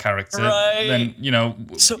believe that character, right. Then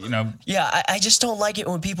yeah, I just don't like it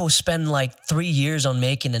when people spend like 3 years on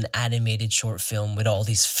making an animated short film with all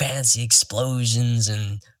these fancy explosions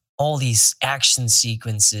and all these action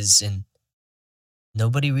sequences, and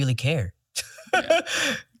nobody really cared. Yeah.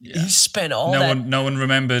 You spent all no one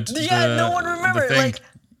remembered. No one remembered. Like,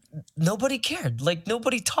 nobody cared. Like,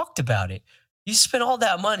 nobody talked about it. You spent all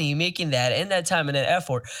that money making that and that time and that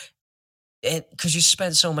effort, because you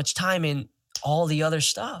spent so much time in all the other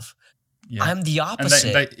stuff. Yeah. I'm the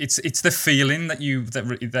opposite. And it's the feeling that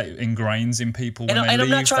ingrains in people. And I'm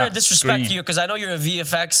not trying to disrespect you because I know you're a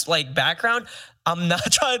VFX background. I'm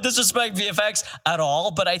not trying to disrespect VFX at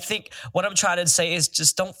all, but I think what I'm trying to say is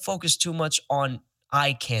just don't focus too much on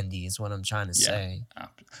eye candy is what I'm trying to say.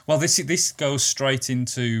 Well, this goes straight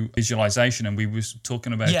into visualization, and we was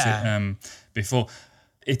talking about it before.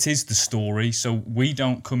 It is the story, so we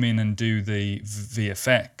don't come in and do the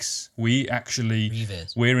VFX. We actually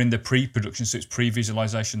we're in the pre-production, so it's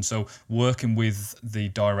pre-visualization. So working with the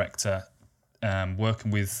director,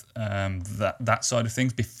 working with that side of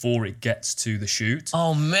things before it gets to the shoot.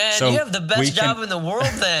 Oh man, so you have the best job in the world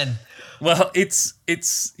then. Well, it's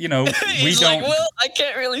we don't. Like, well, I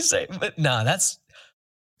can't really say, but no, that's.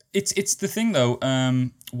 It's the thing though,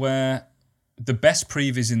 where the best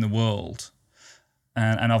previs in the world,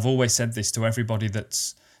 and I've always said this to everybody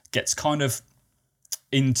that gets kind of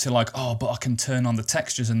into like, oh, but I can turn on the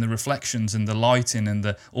textures and the reflections and the lighting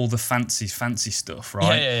and all the fancy stuff,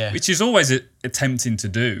 right? Yeah. Which is always attempting to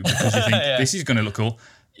do because you think this is going to look cool.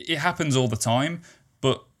 It happens all the time,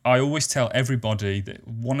 but I always tell everybody that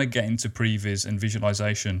want to get into previs and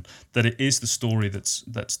visualization that it is the story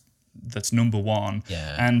that's number one.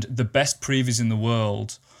 Yeah. And the best previs in the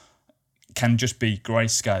world can just be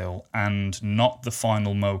grayscale and not the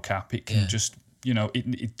final mocap. It can just,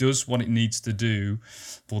 it does what it needs to do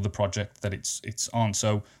for the project that it's on.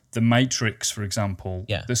 So the Matrix, for example,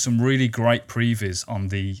 there's some really great previs on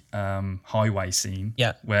the highway scene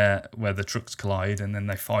where the trucks collide and then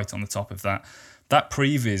they fight on the top of that. That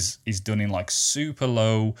previs is done in like super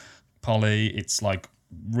low poly. It's like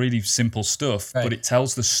really simple stuff, but it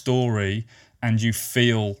tells the story, and you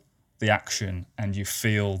feel the action, and you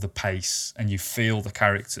feel the pace, and you feel the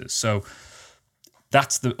characters. So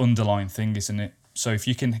that's the underlying thing, isn't it? So if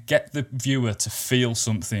you can get the viewer to feel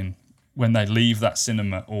something when they leave that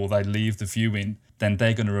cinema or they leave the viewing, then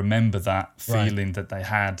they're going to remember that feeling that they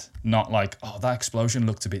had. Not like, oh, that explosion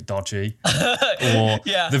looked a bit dodgy. Or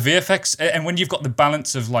the VFX. And when you've got the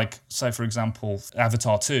balance of, like, say, for example,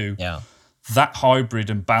 Avatar 2, that hybrid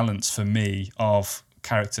and balance for me of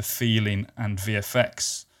character feeling and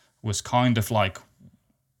VFX was kind of like,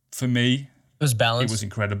 for me, it was balanced. It was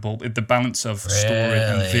incredible. The balance of story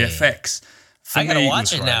and VFX. I gotta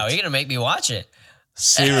watch it now. You're gonna make me watch it.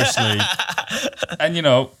 Seriously. And you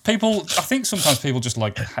know, people, I think sometimes people just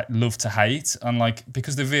like love to hate, and like,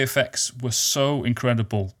 because the VFX were so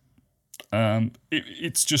incredible,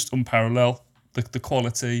 it's just unparalleled, the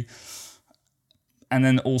quality. And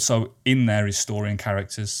then also in there is story and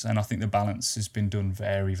characters, and I think the balance has been done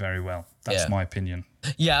very, very well. That's my opinion.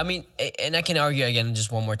 Yeah, I mean, and I can argue again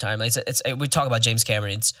just one more time. We talk about James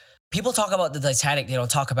Cameron. People talk about the Titanic. They don't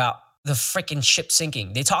talk about the freaking ship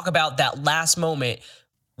sinking. They talk about that last moment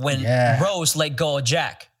when Rose let go of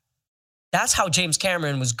Jack. That's how James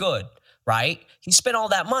Cameron was good, right? He spent all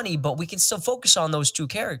that money, but we can still focus on those two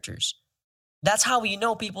characters. That's how we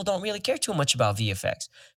know people don't really care too much about VFX,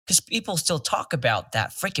 because people still talk about that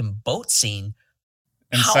freaking boat scene.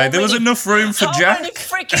 And say there was enough room for Jack. How many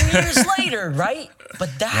freaking years later, right? But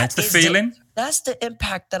that's the feeling. That's the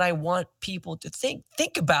impact that I want people to think.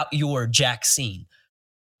 Think about your Jack scene.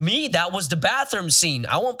 Me, that was the bathroom scene.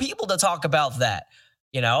 I want people to talk about that,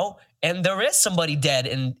 you know? And there is somebody dead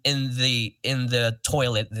in the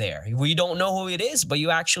toilet there. We don't know who it is, but you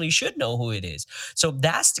actually should know who it is. So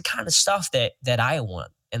that's the kind of stuff that I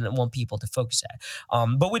want and I want people to focus at.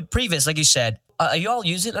 But with Previs, like you said, are you all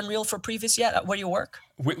using Unreal for Previs yet at where you work?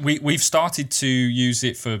 We've started to use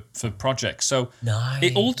it for projects. So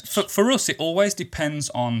nice. For us, it always depends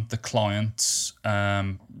on the client's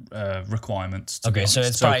requirements. Okay, so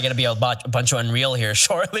it's probably going to be a bunch of Unreal here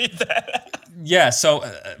shortly. Yeah, so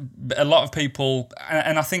a lot of people,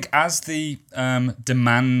 and I think as the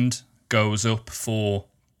demand goes up for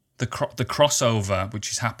the crossover,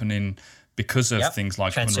 which is happening because of things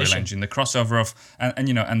like Unreal Engine, the crossover of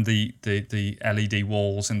and the LED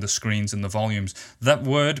walls and the screens and the volumes. That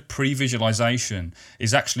word pre-visualization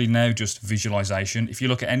is actually now just visualization. If you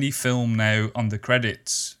look at any film now on the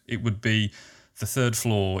credits, it would be the third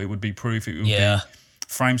floor, it would be proof, it would be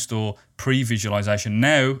frame store, pre-visualization.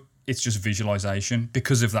 Now it's just visualization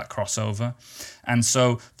because of that crossover. And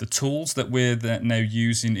so the tools that we're now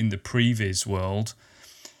using in the previs world,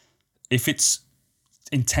 if it's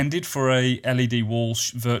intended for a LED wall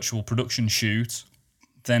virtual production shoot,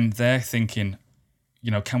 then they're thinking,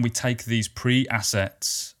 you know, can we take these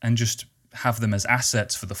pre-assets and just have them as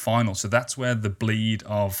assets for the final? So that's where the bleed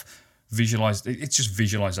of it's just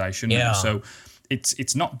visualization. Yeah. So it's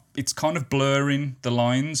kind of blurring the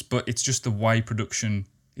lines, but it's just the way production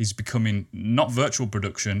is becoming not virtual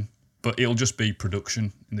production, but it'll just be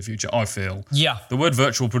production in the future, I feel. Yeah. The word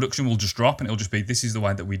virtual production will just drop and it'll just be, this is the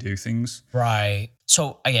way that we do things. Right.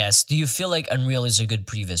 So I guess, do you feel like Unreal is a good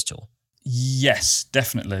previs tool? Yes,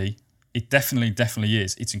 definitely. It definitely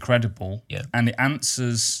is. It's incredible. Yeah. And it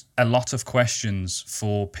answers a lot of questions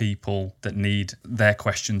for people that need their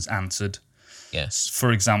questions answered. Yes.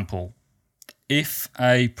 For example, if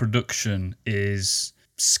a production is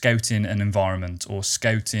scouting an environment or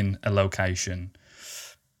scouting a location,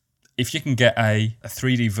 if you can get a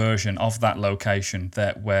 3D version of that location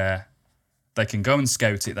where they can go and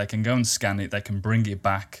scout it, they can go and scan it, they can bring it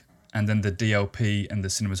back, and then the DOP and the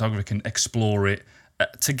cinematographer can explore it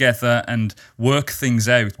together and work things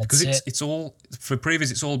out. Because it's all, for previs,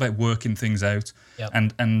 it's all about working things out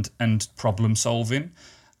and problem solving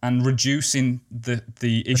and reducing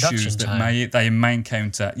the issues that they may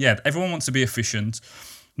encounter. Yeah, everyone wants to be efficient.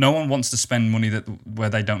 No one wants to spend money where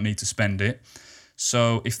they don't need to spend it.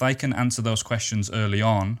 So if they can answer those questions early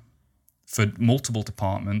on for multiple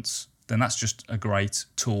departments, then that's just a great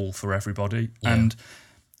tool for everybody. Yeah. And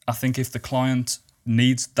I think if the client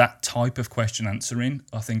needs that type of question answering,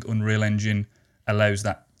 I think Unreal Engine allows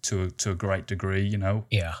that to a great degree, you know.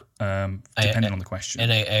 Yeah. Depending on the question.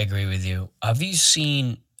 And I agree with you. Have you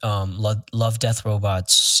seen Love, Death,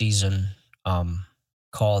 Robots season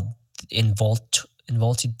called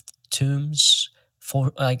Involted Tombs?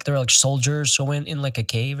 For like they're like soldiers who went in like a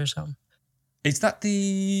cave or something. Is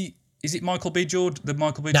it Michael B. Jordan? The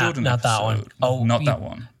Michael B. Jordan? Not that one. Oh, not that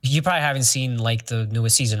one. You probably haven't seen like the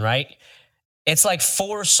newest season, right? It's like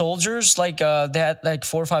 4 soldiers, like they had like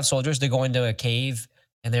 4 or 5 soldiers. They go into a cave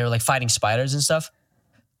and they're like fighting spiders and stuff.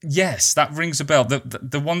 Yes, that rings a bell.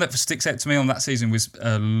 The one that sticks out to me on that season was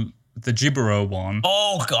the Gibbero one.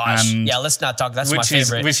 Oh gosh, And yeah. Let's not talk. That's my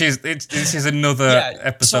favorite. This is another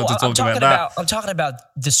episode to talk about that. I'm talking about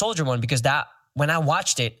the soldier one because that when I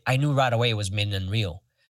watched it, I knew right away it was made in Unreal.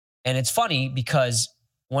 And it's funny because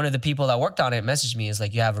one of the people that worked on it messaged me is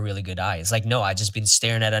like, you have a really good eye. It's like, no, I just been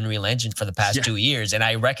staring at Unreal Engine for the past 2 years and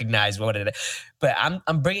I recognize what it is. But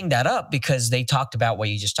I'm bringing that up because they talked about what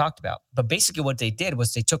you just talked about. But basically what they did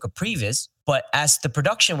was they took a previs, but as the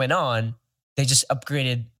production went on, they just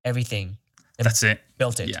upgraded everything. That's it.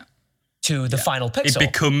 Built it to the final pixel. It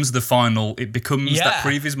becomes that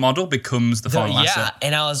previous model becomes the final asset.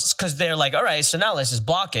 And I was, because they're like, all right, so now let's just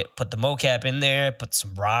block it, put the mocap in there, put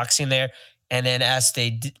some rocks in there. And then as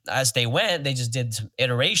they went, they just did some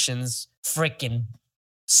iterations, freaking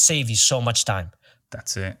save you so much time.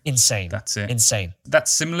 That's it. Insane. That's it. Insane.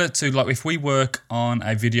 That's similar to like if we work on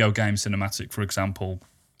a video game cinematic, for example.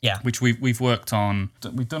 Yeah. Which we've worked on.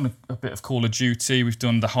 We've done a bit of Call of Duty. We've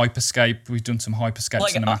done the Hyperscape. We've done some Hyperscape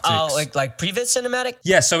cinematics. Like previs cinematic?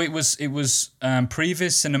 Yeah, so it was previs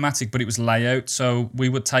cinematic, but it was layout. So we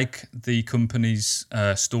would take the company's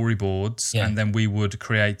storyboards and then we would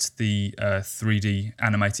create the 3D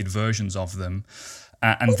animated versions of them.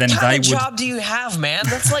 And then what kind of job do you have, man?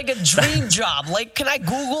 That's like a dream job. Like, can I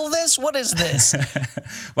Google this? What is this?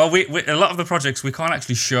 Well, we a lot of the projects we can't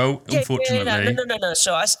actually show, unfortunately. No.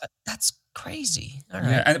 So that's crazy. All right.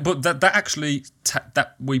 Yeah, but that actually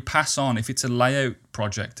that we pass on if it's a layout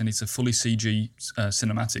project and it's a fully CG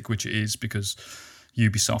cinematic, which it is because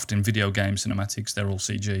Ubisoft in video game cinematics, they're all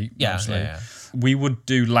CG mostly. Yeah. We would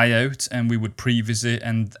do layout and we would pre-visit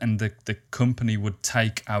and the company would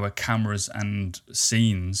take our cameras and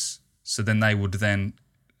scenes. So then they would then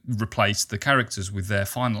replace the characters with their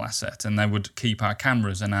final asset and they would keep our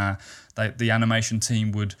cameras and the animation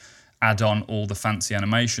team would add on all the fancy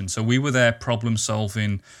animation. So we were there problem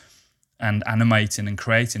solving and animating and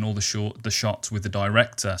creating all the shots with the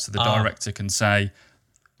director. So the director can say,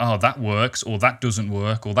 oh, that works, or that doesn't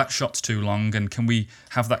work, or that shot's too long, and can we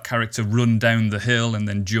have that character run down the hill and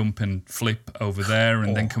then jump and flip over there,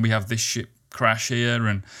 and then can we have this ship crash here?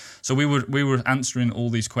 And so we were answering all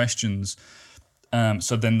these questions,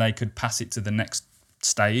 so then they could pass it to the next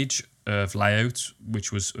stage of layout,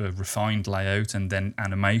 which was a refined layout, and then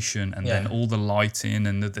animation, and then all the lighting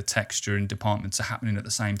and the texture and departments are happening at the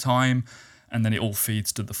same time, and then it all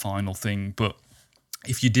feeds to the final thing. But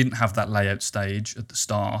if you didn't have that layout stage at the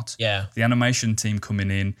start, the animation team coming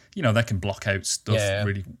in, they can block out stuff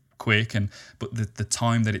really quick, but the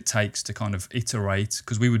time that it takes to kind of iterate,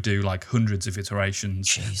 because we would do like hundreds of iterations.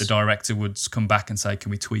 Jeez. The director would come back and say, can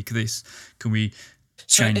we tweak this? Can we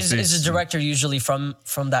change this? Is the director usually from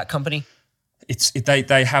that company?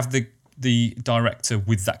 They have the director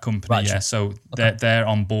with that company, So they're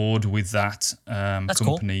on board with that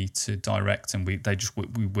company to direct, and we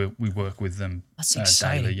work with them. That's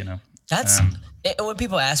exciting. Daily, That's when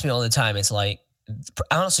people ask me all the time. It's like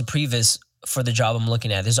honestly, previs for the job I'm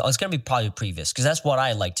looking at, it's going to be probably previs because that's what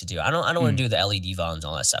I like to do. I don't want to do the LED volumes and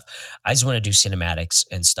all that stuff. I just want to do cinematics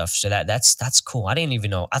and stuff. So that's cool. I didn't even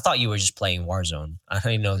know. I thought you were just playing Warzone. I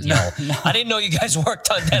didn't know. I didn't know you guys worked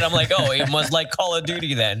on that. I'm like, oh, it must like Call of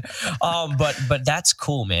Duty then. But that's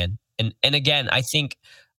cool, man. And again, I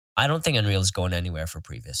don't think Unreal is going anywhere for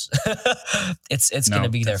previs. It's going to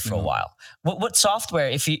be there for a while. What software,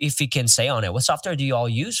 if you can say on it, what software do you all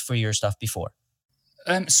use for your stuff before?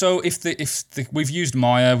 So if we've used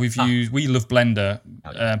Maya, we love Blender,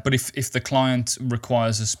 but if the client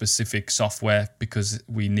requires a specific software because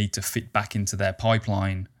we need to fit back into their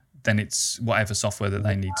pipeline, then it's whatever software that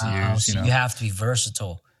they need to use. So you have to be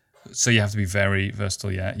versatile. So you have to be very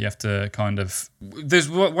versatile. Yeah, you have to kind of. There's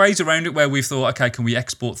ways around it where we've thought, okay, can we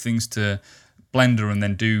export things to Blender and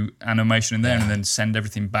then do animation in there and then send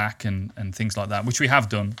everything back and things like that, which we have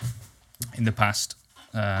done in the past.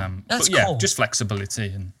 That's cool. Just flexibility.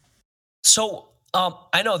 And so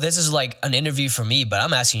I know this is like an interview for me, but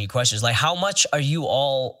I'm asking you questions. Like, how much are you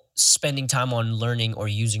all spending time on learning or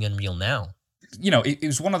using Unreal now? It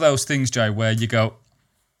was one of those things, Jay, where you go,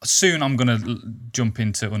 soon I'm going to jump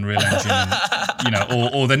into Unreal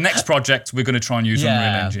Engine, or the next project we're going to try and use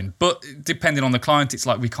Unreal Engine. But depending on the client, it's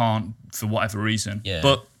like we can't for whatever reason. Yeah.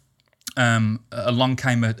 But along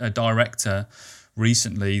came a director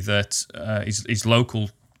recently that is local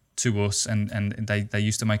to us, and they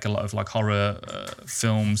used to make a lot of like horror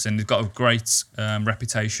films, and he's got a great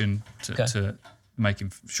reputation to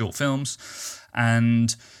making short films.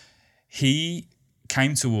 And he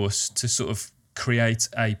came to us to sort of create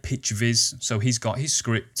a pitch viz. So he's got his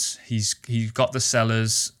scripts, he's got the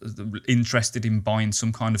sellers interested in buying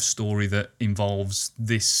some kind of story that involves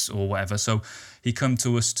this or whatever. So he come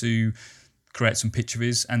to us to create some pitch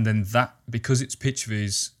viz, and then that, because it's pitch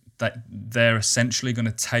viz, that they're essentially going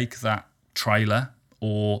to take that trailer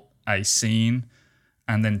or a scene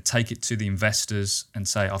and then take it to the investors and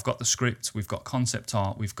say, I've got the script, we've got concept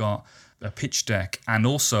art, we've got a pitch deck, and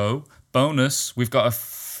also bonus, we've got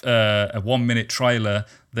a 1 minute trailer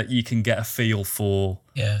that you can get a feel for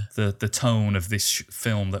the tone of this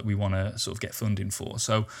film that we want to sort of get funding for.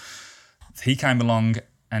 So he came along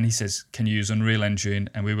and he says, can you use Unreal Engine?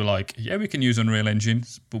 And we were like, yeah, we can use Unreal Engine,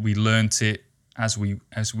 but we learnt it as we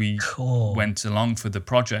went along for the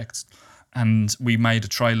project. And we made a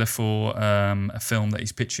trailer for a film that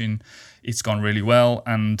he's pitching. It's gone really well,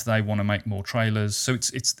 and they want to make more trailers. So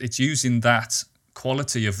it's using that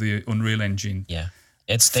quality of the Unreal Engine. Yeah,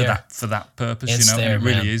 it's there for that purpose. It's there, and it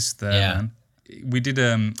really man. is there, Yeah. man. We did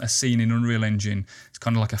a scene in Unreal Engine. It's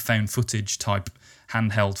kind of like a found footage type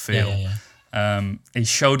handheld feel. He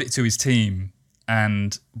showed it to his team,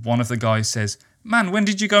 and one of the guys says, "Man, when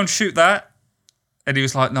did you go and shoot that?" And he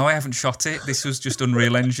was like, "No, I haven't shot it. This was just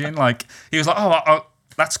Unreal Engine." Like, he was like, "Oh,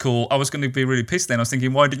 that's cool." I was going to be really pissed then. I was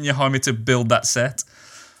thinking, why didn't you hire me to build that set?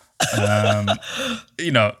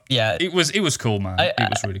 It was cool, man. It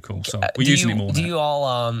was really cool. So we're using it more. Do you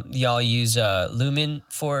all use Lumen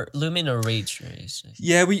or ray tracing?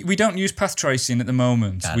 Yeah, we don't use path tracing at the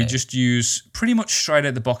moment. We just use pretty much straight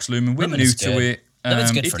out the box Lumen. We're new to it.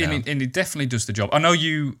 Lumen's good for now. And it definitely does the job. I know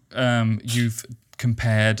you've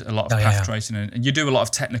compared a lot of path tracing, and you do a lot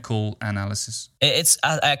of technical analysis. It's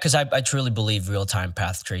because I truly believe real-time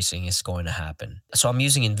path tracing is going to happen. So I'm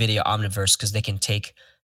using NVIDIA Omniverse because they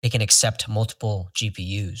can accept multiple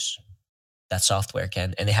GPUs. That software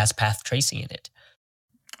can, and it has path tracing in it.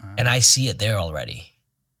 And I see it there already.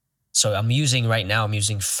 So I'm using 4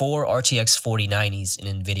 RTX 4090s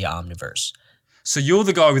in NVIDIA Omniverse. So you're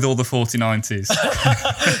the guy with all the 4090s.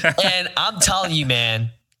 And I'm telling you,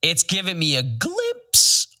 man, it's giving me a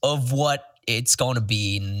glimpse of what it's going to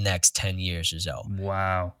be in the next 10 years or so.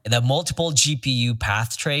 Wow. The multiple GPU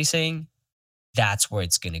path tracing, that's where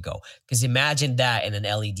it's going to go. Because imagine that in an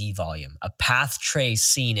LED volume, a path trace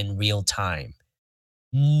seen in real time.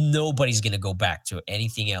 Nobody's going to go back to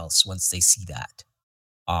anything else once they see that.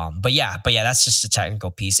 But yeah, that's just a technical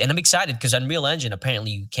piece. And I'm excited because Unreal Engine,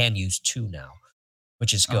 apparently you can use 2 now,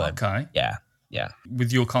 which is good. Okay. Yeah.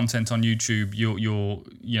 With your content on YouTube,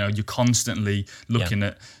 you're constantly looking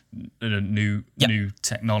at new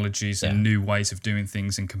technologies and new ways of doing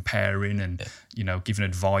things and comparing and giving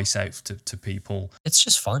advice out to people. It's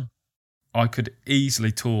just fun. I could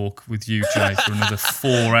easily talk with you, Jay, for another 4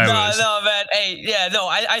 hours. No, man. Hey,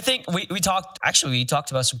 I think we talked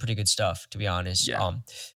about some pretty good stuff, to be honest. Yeah.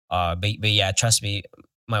 But yeah, trust me,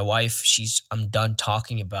 my wife, I'm done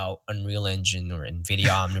talking about Unreal Engine or NVIDIA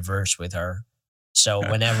Omniverse with her. So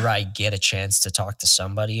whenever I get a chance to talk to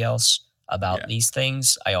somebody else about these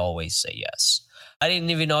things, I always say yes. I didn't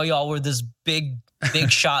even know y'all were this big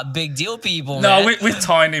shot, big deal people, man. No, we're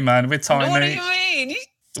tiny, man. We're tiny. What do you mean?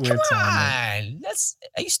 Come on.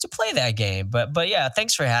 I used to play that game. But yeah,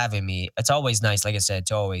 thanks for having me. It's always nice, like I said,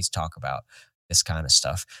 to always talk about this kind of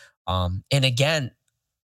stuff. And again,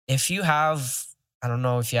 if you have, I don't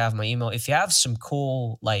know if you have my email, if you have some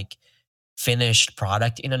cool, like, finished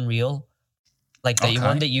product in Unreal, like the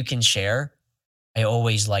one that you can share, I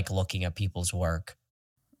always like looking at people's work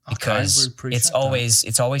because it's always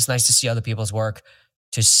nice to see other people's work,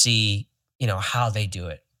 to see, how they do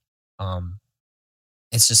it.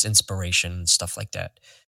 It's just inspiration and stuff like that.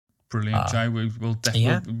 Brilliant, Jay. We'll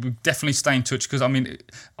definitely stay in touch because,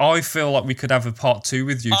 I feel like we could have a part 2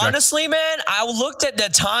 with you, Jay. Honestly, man, I looked at the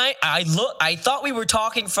time. I thought we were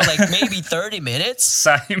talking for like maybe 30 minutes.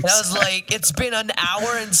 Same. And I was like, it's been an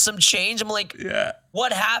hour and some change. I'm like,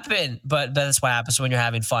 what happened? But that's what happens when you're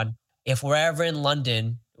having fun. If we're ever in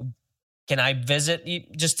London, can I visit you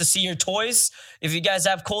just to see your toys? If you guys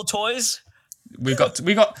have cool toys. We got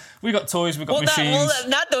toys. We got machines.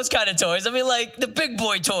 Not those kind of toys. I mean, like the big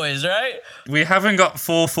boy toys, right? We haven't got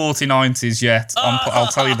 4 4090s yet. I'll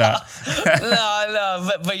tell you that. No,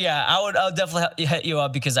 but yeah, I'll definitely hit you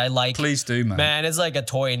up because I like. Please do, man. Man, it's like a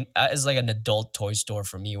toy. It's like an adult toy store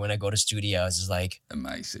for me when I go to studios. It's like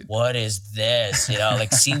amazing. What is this?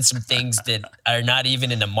 Like seeing some things that are not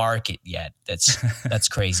even in the market yet. That's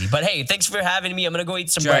crazy. But hey, thanks for having me. I'm gonna go eat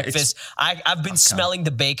some breakfast. I've been smelling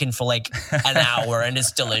the bacon for like an hour and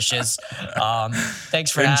it's delicious.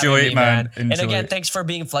 Thanks for having me, man. And again, thanks for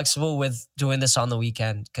being flexible with doing this on the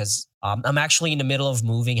weekend because I'm actually in the middle of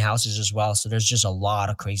moving houses as well, so there's just a lot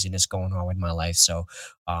of craziness going on with my life. So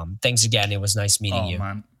thanks again. It was nice meeting you.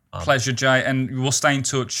 Man. Pleasure, Jay, and we'll stay in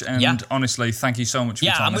touch. And honestly, thank you so much for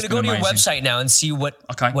your time. I'm going to go to your website now and see what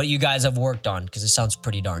you guys have worked on, because it sounds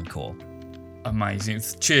pretty darn cool. Amazing.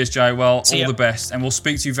 Cheers, Jay. Well, all the best, and we'll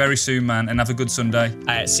speak to you very soon, man, and have a good Sunday. All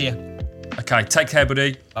right, see ya. Okay, take care,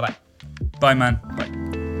 buddy. Bye-bye. Bye, man. Bye.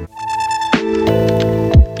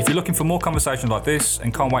 If you're looking for more conversations like this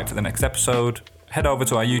and can't wait for the next episode, head over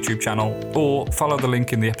to our YouTube channel or follow the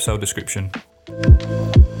link in the episode description.